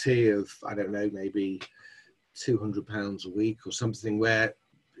guarantee of, I don't know, maybe £200 a week or something, where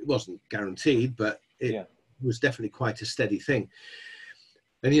it wasn't guaranteed, but was definitely quite a steady thing.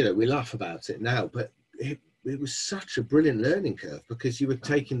 And, you know, we laugh about it now, but it was such a brilliant learning curve, because you were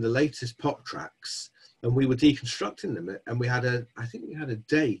taking the latest pop tracks and we were deconstructing them, and we had I think we had a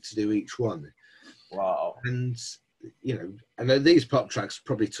day to do each one. Wow. And, you know, I know these pop tracks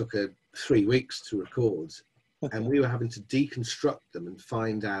probably took 3 weeks to record, and we were having to deconstruct them and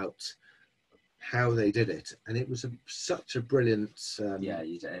find out how they did it. And it was such a brilliant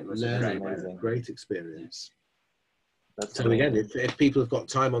it was learning, great experience. That's so amazing. again, if people have got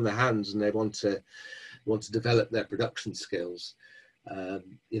time on their hands and they want to develop their production skills,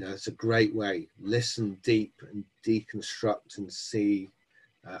 you know, it's a great way. Listen deep and deconstruct and see.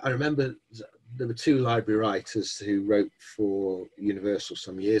 I remember there were 2 library writers who wrote for Universal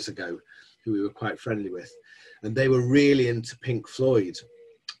some years ago, who we were quite friendly with, and they were really into Pink Floyd,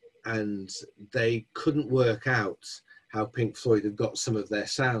 and they couldn't work out how Pink Floyd had got some of their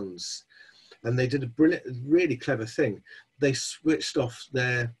sounds. And they did a brilliant, really clever thing. They switched off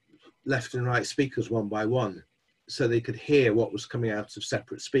their left and right speakers one by one, so they could hear what was coming out of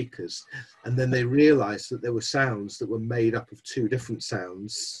separate speakers. And then they realized that there were sounds that were made up of 2 different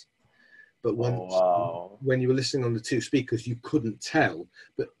sounds. But when you were listening on the 2 speakers, you couldn't tell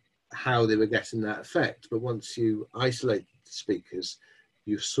how they were getting that effect. But once you isolated the speakers,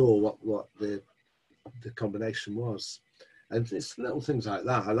 you saw what the combination was. And it's little things like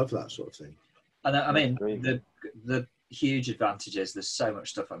that. I love that sort of thing. And I mean, the huge advantage is there's so much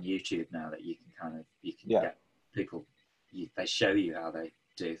stuff on YouTube now that you can get people, they show you how they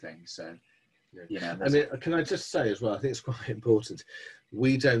do things. So, you know, I mean, can I just say as well, I think it's quite important.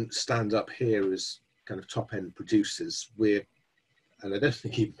 We don't stand up here as kind of top end producers. And I don't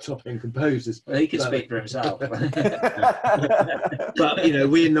think even top end composers. Well, he can speak for himself. But you know,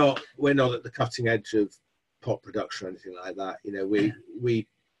 we're not at the cutting edge of pop production or anything like that. You know, we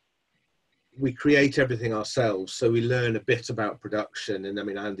create everything ourselves, so we learn a bit about production. And I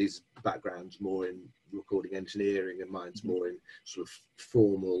mean, Andy's background's more in recording engineering, and mine's more in sort of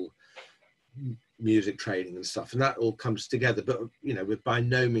formal music training and stuff, and that all comes together. But you know, we're by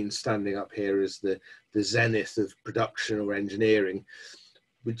no means standing up here as the zenith of production or engineering.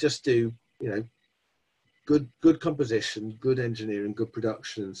 We just do, you know, good composition, good engineering, good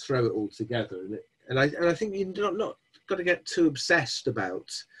production, and throw it all together. And I think you're not got to get too obsessed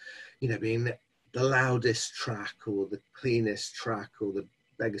about, you know, being the loudest track or the cleanest track or the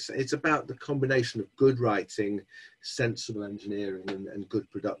biggest. It's about the combination of good writing, sensible engineering, and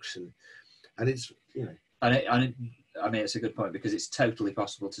good production. And it's, you know, I mean, it's a good point, because it's totally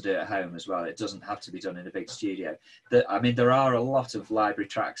possible to do it at home as well. It doesn't have to be done in a big studio. I mean, there are a lot of library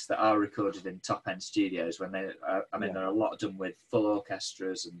tracks that are recorded in top-end studios. When there are a lot done with full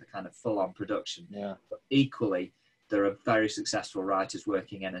orchestras and the kind of full-on production. Yeah. But equally, there are very successful writers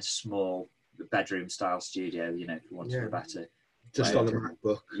working in a small bedroom-style studio. You know, if you want to better. Just on a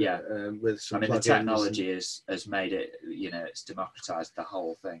MacBook. Yeah. With some the technology has made it. You know, it's democratized the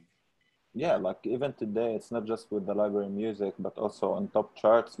whole thing. Yeah, like even today, it's not just with the library music, but also on top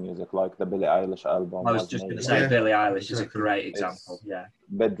charts music, like the Billie Eilish album. I was just going to say, Billie Eilish is a great example. Yeah.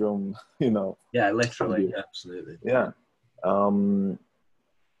 Bedroom, you know. Yeah, literally. Yeah, absolutely. Yeah. I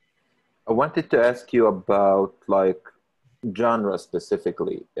wanted to ask you about like genre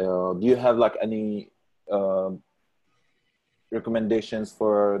specifically. Do you have like any recommendations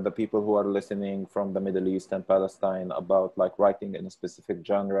for the people who are listening from the Middle East and Palestine about like writing in a specific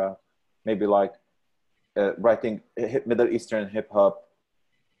genre? Maybe like writing Middle Eastern hip hop,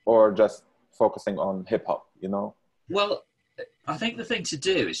 or just focusing on hip hop, you know? Well, I think the thing to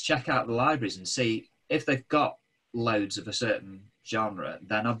do is check out the libraries and see if they've got loads of a certain genre.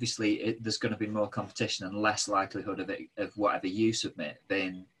 Then obviously there's going to be more competition and less likelihood of whatever you submit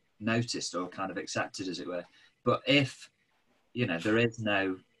being noticed or kind of accepted, as it were. But if, you know, there is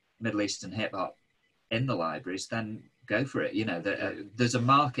no Middle Eastern hip hop in the libraries, then go for it. You know, there's a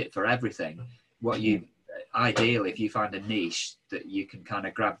market for everything. Ideally, if you find a niche that you can kind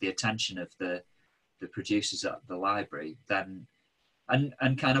of grab the attention of the producers at the library, then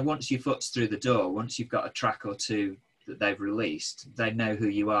and kind of once your foot's through the door, once you've got a track or two that they've released, they know who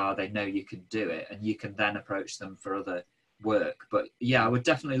you are, they know you can do it, and you can then approach them for other work. But yeah, I would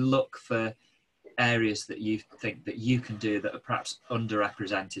definitely look for areas that you think that you can do that are perhaps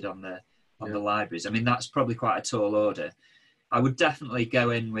underrepresented on the libraries. I mean, that's probably quite a tall order. I would definitely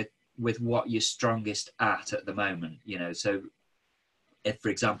go in with what you're strongest at the moment, you know. So if, for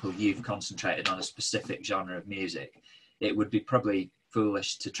example, you've concentrated on a specific genre of music, it would be probably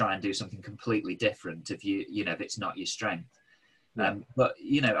foolish to try and do something completely different if if it's not your strength. But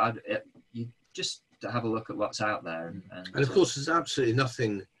you know, you just have a look at what's out there, and of course there's absolutely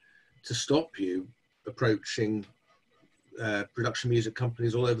nothing to stop you approaching production music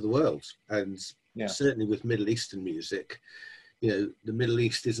companies all over the world, and certainly with Middle Eastern music, you know, the Middle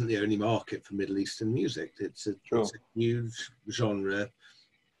East isn't the only market for Middle Eastern music. It's a huge genre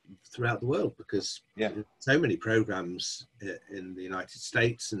throughout the world, because so many programs in the United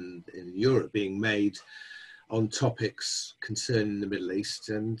States and in Europe being made on topics concerning the Middle East,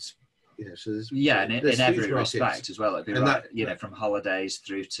 and you know, so there's, and in every markets. respect as well. It'd be right, you know, from holidays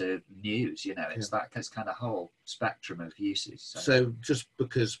through to news. You know, it's that kind of whole spectrum of uses. So just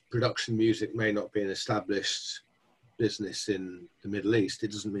because production music may not be an established business in the Middle East,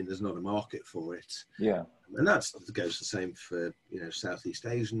 it doesn't mean there's not a market for it. Yeah, and that goes the same for, you know, Southeast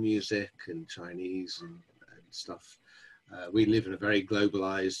Asian music and Chinese and stuff. We live in a very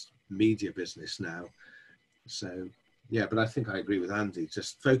globalized media business now, so yeah. But I think I agree with Andy.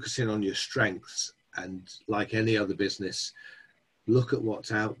 Just focusing on your strengths, and like any other business, look at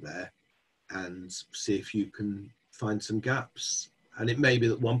what's out there and see if you can find some gaps. And it may be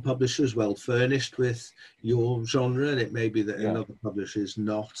that one publisher is well furnished with your genre, and it may be that another publisher is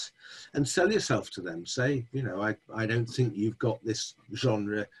not. And sell yourself to them. Say, you know, I don't think you've got this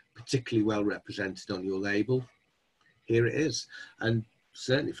genre particularly well represented on your label. Here it is. And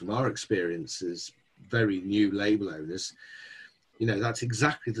certainly from our experience as very new label owners, you know, that's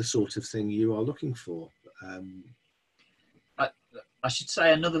exactly the sort of thing you are looking for. I should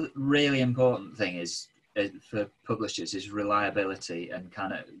say another really important thing is, for publishers, is reliability, and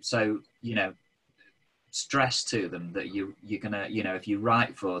kind of, so, you know, stress to them that you're gonna, you know, if you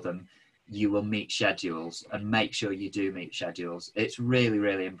write for them, you will meet schedules, and make sure you do meet schedules. It's really,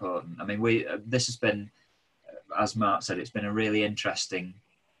 really important. I mean, this has been, as Mark said, it's been a really interesting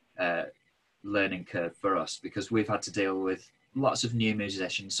learning curve for us, because we've had to deal with lots of new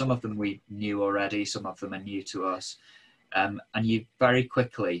musicians. Some of them we knew already, some of them are new to us, and you very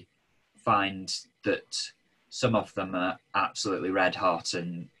quickly find that some of them are absolutely red hot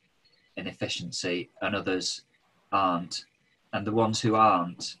in efficiency, and others aren't. And the ones who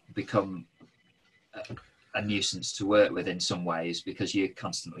aren't become a nuisance to work with in some ways, because you're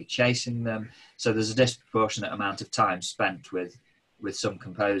constantly chasing them. So there's a disproportionate amount of time spent with some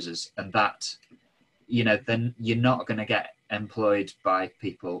composers, and that, you know, then you're not going to get employed by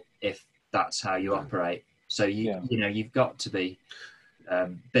people if that's how you operate. So you know, you've got to be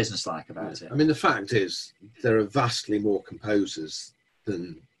businesslike about it. I mean, the fact is there are vastly more composers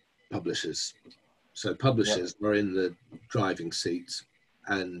than publishers. So publishers are in the driving seat.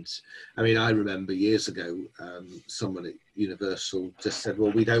 And I mean, I remember years ago, someone at Universal just said,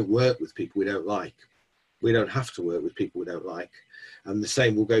 well, we don't work with people we don't like. We don't have to work with people we don't like. And the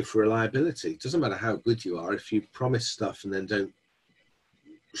same will go for reliability. It doesn't matter how good you are. If you promise stuff and then don't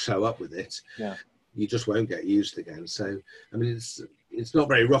show up with it, you just won't get used again. So, I mean, it's not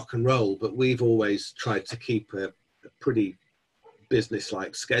very rock and roll, but we've always tried to keep a pretty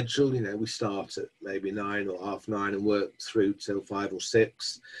business-like schedule. You know, we start at maybe 9 or 9:30 and work through till 5 or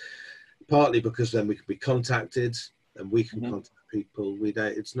 6, partly because then we can be contacted and we can contact people.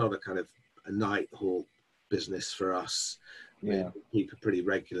 It's not a kind of a night halt business for us. We keep a pretty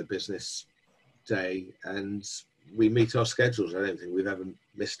regular business day, and we meet our schedules. I don't think we've ever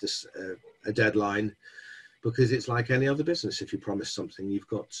missed a deadline, because it's like any other business. If you promise something, you've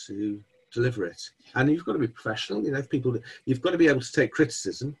got to deliver it, and you've got to be professional. You know, you've got to be able to take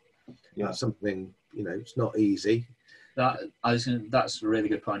criticism. That's something, you know, it's not easy. That's a really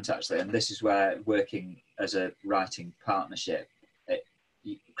good point, actually. And this is where working as a writing partnership,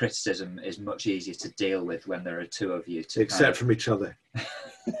 criticism is much easier to deal with when there are two of you. Except from each other.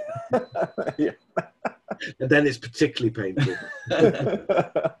 And then it's particularly painful.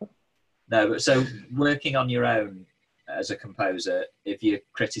 No, but so working on your own as a composer, if you're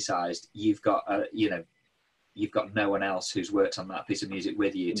criticised, you've got no one else who's worked on that piece of music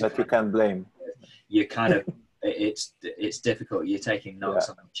with you that you can blame. You kind of it's difficult. You're taking knocks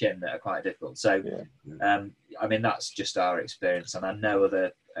on the chin that are quite difficult. So, I mean, that's just our experience, and I know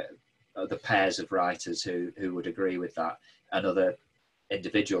other pairs of writers who would agree with that, and other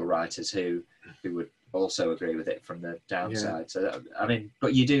individual writers who would also agree with it from the downside. So, I mean,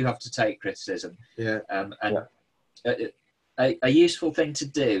 but you do have to take criticism. A useful thing to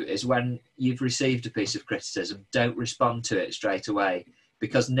do is, when you've received a piece of criticism, don't respond to it straight away,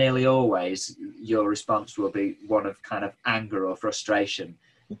 because nearly always your response will be one of kind of anger or frustration.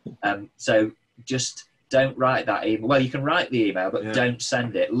 So just don't write that email. Well, you can write the email, but don't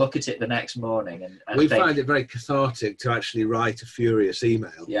send it. Look at it the next morning. And we find it very cathartic to actually write a furious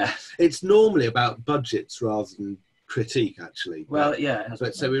email. Yeah. It's normally about budgets rather than critique, actually. Well,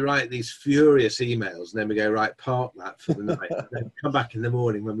 So we write these furious emails, and then we go, right, park that for the night. And then come back in the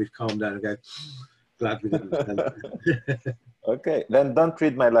morning when we've calmed down and go, Glad we didn't send it. Okay, then don't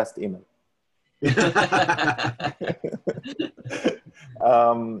read my last email.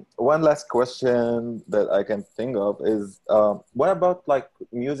 One last question that I can think of is, what about like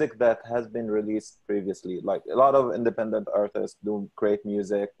music that has been released previously? Like a lot of independent artists do great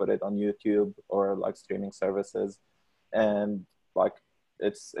music, put it on YouTube or like streaming services, and like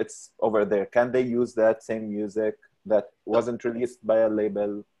it's over there. Can they use that same music that wasn't released by a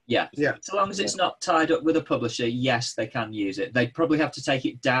label? Yeah. Yeah. So long as it's not tied up with a publisher, yes, they can use it. They'd probably have to take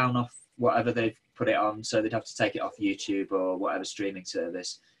it down off whatever they've put it on, so they'd have to take it off YouTube or whatever streaming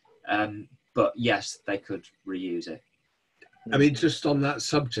service. But yes, they could reuse it. I mean, just on that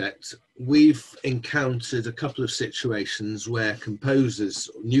subject, we've encountered a couple of situations where composers,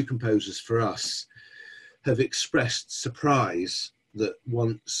 new composers for us, have expressed surprise that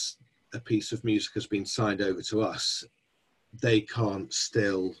once a piece of music has been signed over to us, they can't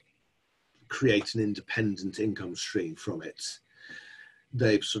still create an independent income stream from it.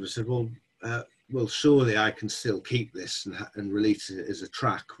 They've sort of said, well, surely I can still keep this and release it as a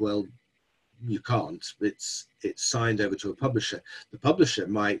track. Well, you can't. It's signed over to a publisher. The publisher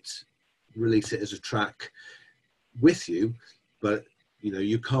might release it as a track with you, but you know,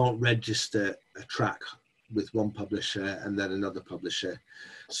 you can't register a track with one publisher and then another publisher,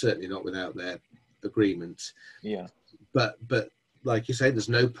 certainly not without their agreement. Yeah. But like you say, there's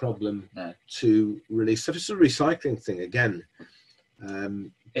no problem to release. So it's a recycling thing again.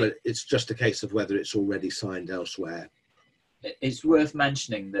 But it's just a case of whether it's already signed elsewhere. It's worth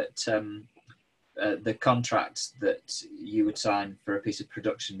mentioning that the contract that you would sign for a piece of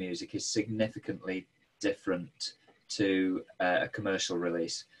production music is significantly different to a commercial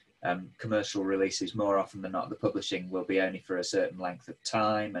release. Commercial releases, more often than not, the publishing will be only for a certain length of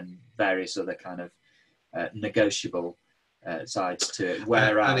time and various other kind of negotiable sides to it.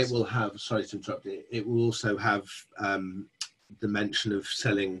 Whereas, and it will have, sorry to interrupt, it will also have the mention of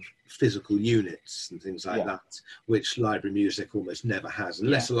selling physical units and things like that, which library music almost never has,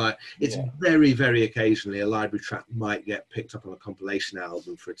 unless it's very, very occasionally a library track might get picked up on a compilation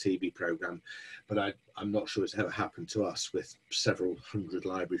album for a TV program, but I'm not sure it's ever happened to us with several hundred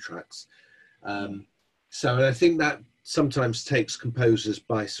library tracks. So I think that sometimes takes composers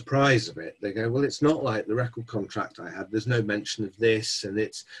by surprise a bit. They go, well, it's not like the record contract I had. There's no mention of this, and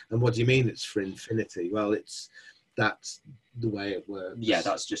what do you mean it's for infinity? Well, that's the way it works. Yeah,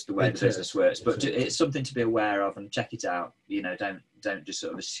 that's just the way the business works. But it's something to be aware of and check it out. You know, don't just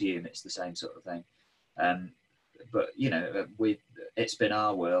sort of assume it's the same sort of thing. But you know, it's been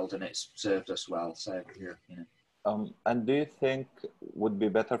our world and it's served us well. So you know. And do you think would be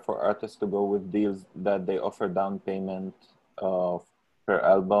better for artists to go with deals that they offer down payment per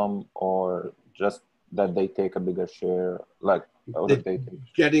album, or just that they take a bigger share? Like,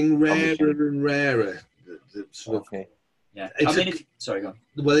 getting rarer and rarer. Okay. Yeah. Sorry, go on.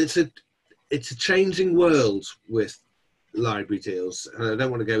 Well, it's a changing world with library deals, and I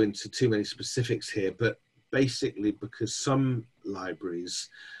don't want to go into too many specifics here, but basically because some libraries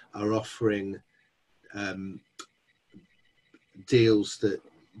are offering deals that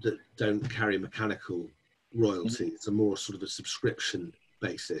don't carry mechanical royalty. It's a more sort of a subscription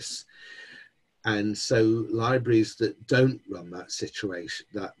basis, and so libraries that don't run that situation,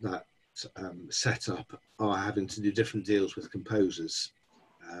 that setup, are having to do different deals with composers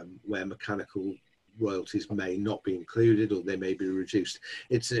where mechanical royalties may not be included, or they may be reduced.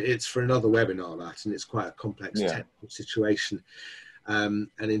 It's for another webinar, that, and it's quite a complex technical situation. And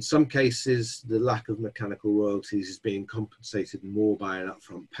in some cases, the lack of mechanical royalties is being compensated more by an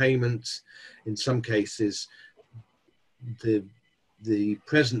upfront payment. In some cases, the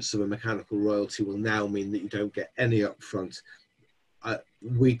presence of a mechanical royalty will now mean that you don't get any upfront.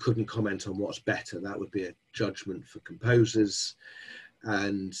 We couldn't comment on what's better. That would be a judgment for composers,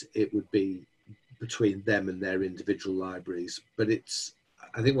 and it would be between them and their individual libraries. But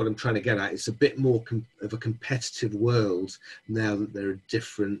I think what I'm trying to get at, it's a bit more of a competitive world now that there are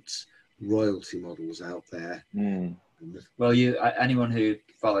different royalty models out there. Well, anyone who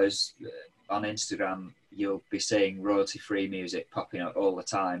follows on Instagram, you'll be seeing royalty-free music popping up all the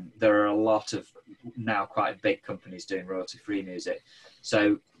time. There are a lot of now quite big companies doing royalty-free music,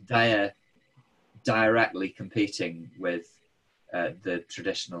 so they're directly competing with the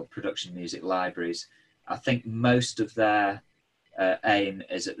traditional production music libraries. I think most of their aim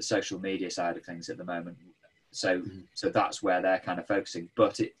is at the social media side of things at the moment. So that's where they're kind of focusing.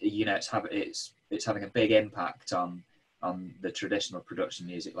 But it's having a big impact on the traditional production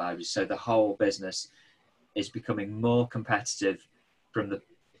music libraries. So the whole business is becoming more competitive from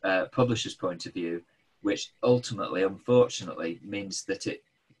the publisher's point of view, which ultimately, unfortunately, means that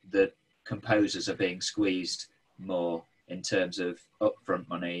the composers are being squeezed more in terms of upfront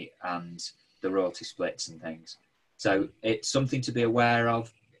money and the royalty splits and things. So it's something to be aware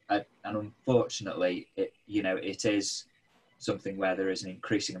of, and unfortunately, it is something where there is an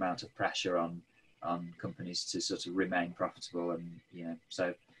increasing amount of pressure on companies to sort of remain profitable, and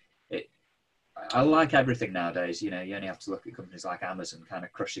so I like everything nowadays. You only have to look at companies like Amazon kind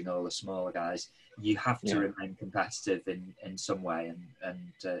of crushing all the smaller guys. You have to remain competitive in some way,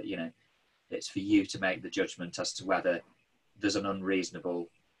 and it's for you to make the judgment as to whether there's an unreasonable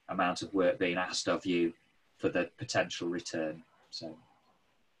amount of work being asked of you for the potential return. So,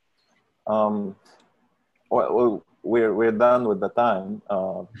 well, we're done with the time,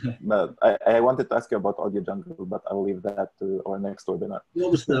 but I wanted to ask you about Audio Jungle, but I'll leave that to our next webinar.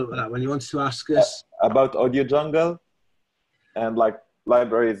 What was that when you wanted to ask us? About Audio Jungle and like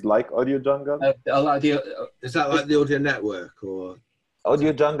libraries like Audio Jungle. Is that like the Audio Network or?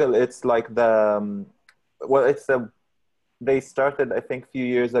 Audio Jungle, it's like the, they started, I think, a few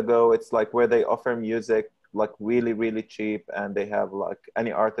years ago. It's like where they offer music like really, really cheap, and they have like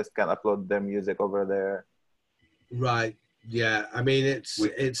any artist can upload their music over there. Right. Yeah. I mean,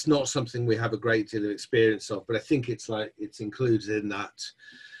 it's not something we have a great deal of experience of, but I think it's included in that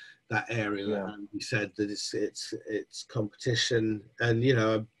area. Yeah. And we said that it's competition, and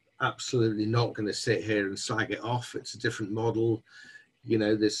I'm absolutely not going to sit here and slag it off. It's a different model.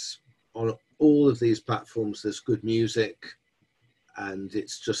 This on all of these platforms, there's good music, and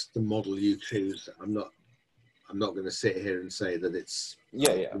it's just the model you choose. I'm not going to sit here and say that it's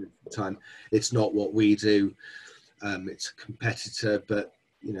time. It's not what we do. It's a competitor, but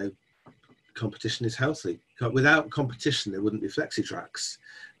competition is healthy. Without competition, there wouldn't be FlexiTracks,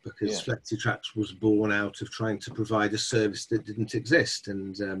 because FlexiTracks was born out of trying to provide a service that didn't exist.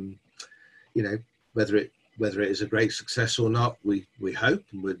 And whether it is a great success or not, we hope,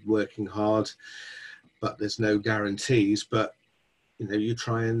 and we're working hard, but there's no guarantees. But you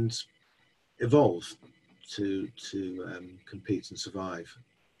try and evolve to compete and survive.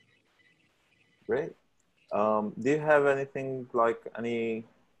 Great. Do you have anything to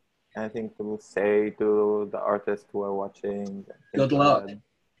say to the artists who are watching? Good luck.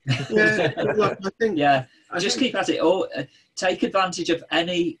 Yeah, good luck. Just keep at it. Or take advantage of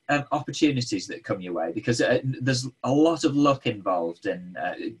any opportunities that come your way, because there's a lot of luck involved. And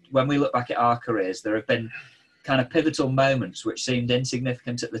when we look back at our careers, there have been kind of pivotal moments which seemed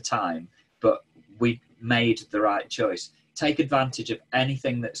insignificant at the time, but we made the right choice. Take advantage of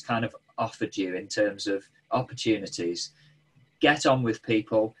anything that's kind of offered you in terms of opportunities. Get on with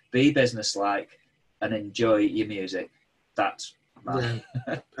people, be businesslike, and enjoy your music. That's mine.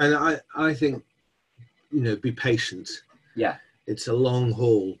 Yeah. And I think, be patient. Yeah. It's a long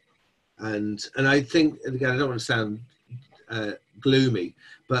haul. And I think, again, I don't want to sound gloomy,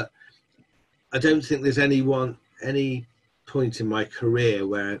 but I don't think there's any point in my career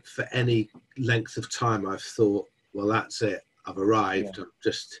where for any length of time I've thought, well, that's it, I've arrived. Yeah. I've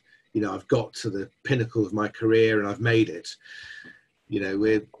just, I've got to the pinnacle of my career and I've made it.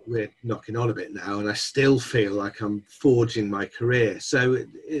 We're knocking on a bit now, and I still feel like I'm forging my career. So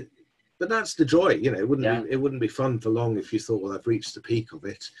but that's the joy. It wouldn't be fun for long if you thought, well, I've reached the peak of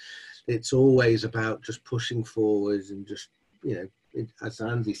it. It's always about just pushing forward and just, as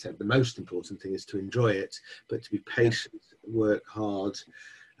Andy said, the most important thing is to enjoy it, but to be patient, work hard,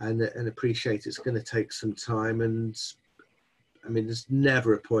 and appreciate it's going to take some time. And I mean, there's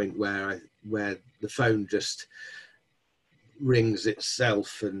never a point where the phone just rings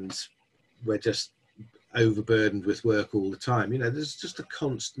itself and we're just overburdened with work all the time. There's just a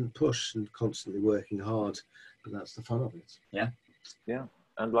constant push and constantly working hard, but that's the fun of it. Yeah.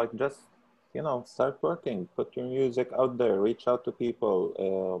 And just start working, put your music out there, reach out to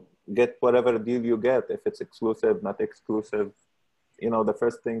people, get whatever deal you get. If it's exclusive, not exclusive, the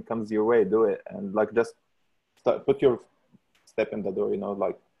first thing comes your way, do it. And just put your step in the door,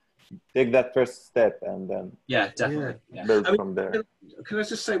 take that first step, and then definitely build from there. Can I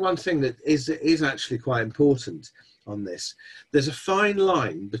just say one thing that is actually quite important on this? There's a fine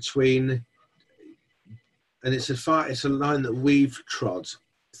line between, and it's a line that we've trod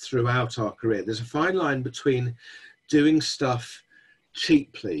throughout our career. There's a fine line between doing stuff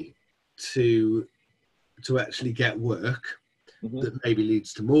cheaply to actually get work that maybe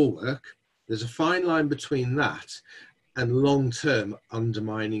leads to more work. There's a fine line between that and long-term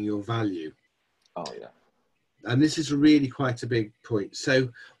undermining your value. Oh, yeah. And this is really quite a big point. So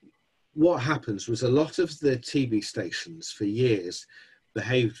what happens was a lot of the TV stations for years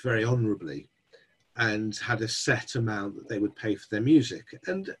behaved very honourably and had a set amount that they would pay for their music.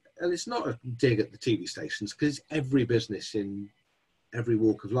 And it's not a dig at the TV stations, because every business in every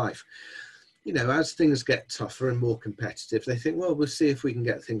walk of life. You know, as things get tougher and more competitive, they think, well, we'll see if we can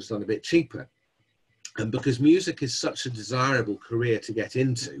get things done a bit cheaper. And because music is such a desirable career to get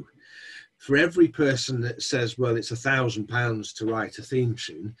into, for every person that says, well, it's £1,000 to write a theme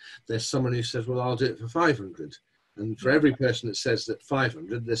tune, there's someone who says, well, I'll do it for 500. And for every person that says that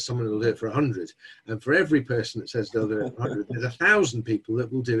 500, there's someone who'll do it for 100. And for every person that says they'll do it for 100, there's 1,000 people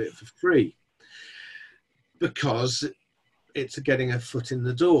that will do it for free. Because it's getting a foot in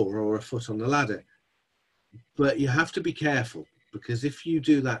the door or a foot on the ladder. But you have to be careful, because if you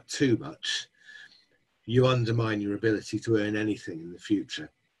do that too much, you undermine your ability to earn anything in the future.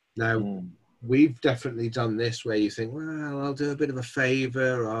 Now, we've definitely done this where you think, well, I'll do a bit of a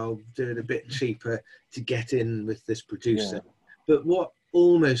favour, I'll do it a bit cheaper to get in with this producer. Yeah. But what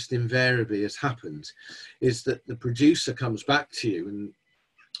almost invariably has happened is that the producer comes back to you and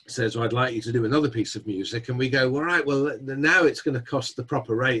says, well, I'd like you to do another piece of music. And we go, all right, well, now it's going to cost the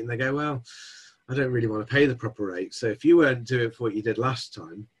proper rate. And they go, well, I don't really want to pay the proper rate. So if you won't do it for what you did last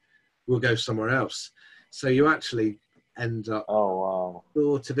time, we'll go somewhere else. So you actually end up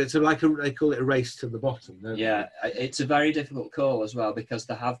sort of, it's like they call it a race to the bottom. Yeah, it's a very difficult call as well, because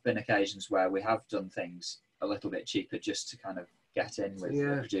there have been occasions where we have done things a little bit cheaper just to kind of get in with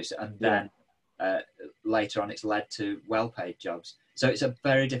the producer, and then later on it's led to well-paid jobs. So it's a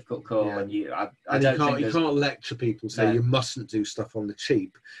very difficult call, and you can't lecture people, say you mustn't do stuff on the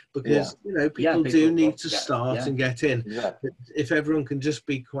cheap, because you know people do need to start and get in. If everyone can just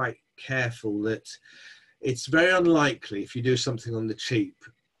be quite careful that it's very unlikely, if you do something on the cheap,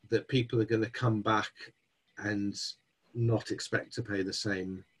 that people are going to come back and not expect to pay the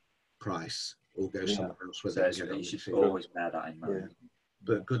same price or go somewhere else. Where you should always bear that in mind.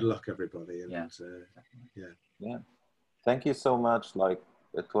 But good luck, everybody. And, Thank you so much. Like,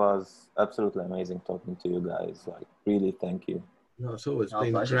 it was absolutely amazing talking to you guys. Like, really, thank you. No, it's always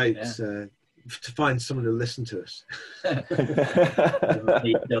been great to find someone to listen to us.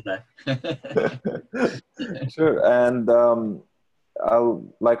 Sure. And I'll,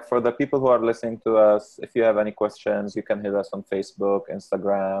 like, for the people who are listening to us, if you have any questions, you can hit us on Facebook,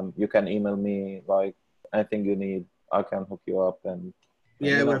 Instagram. You can email me, like, anything you need, I can hook you up. And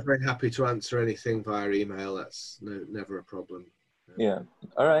we're very happy to answer anything via email. That's never a problem.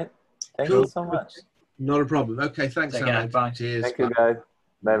 All right. Thank you so much. Not a problem. Okay, thanks, Abed. Bye. Cheers. Thank you, guys.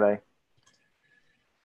 Bye-bye.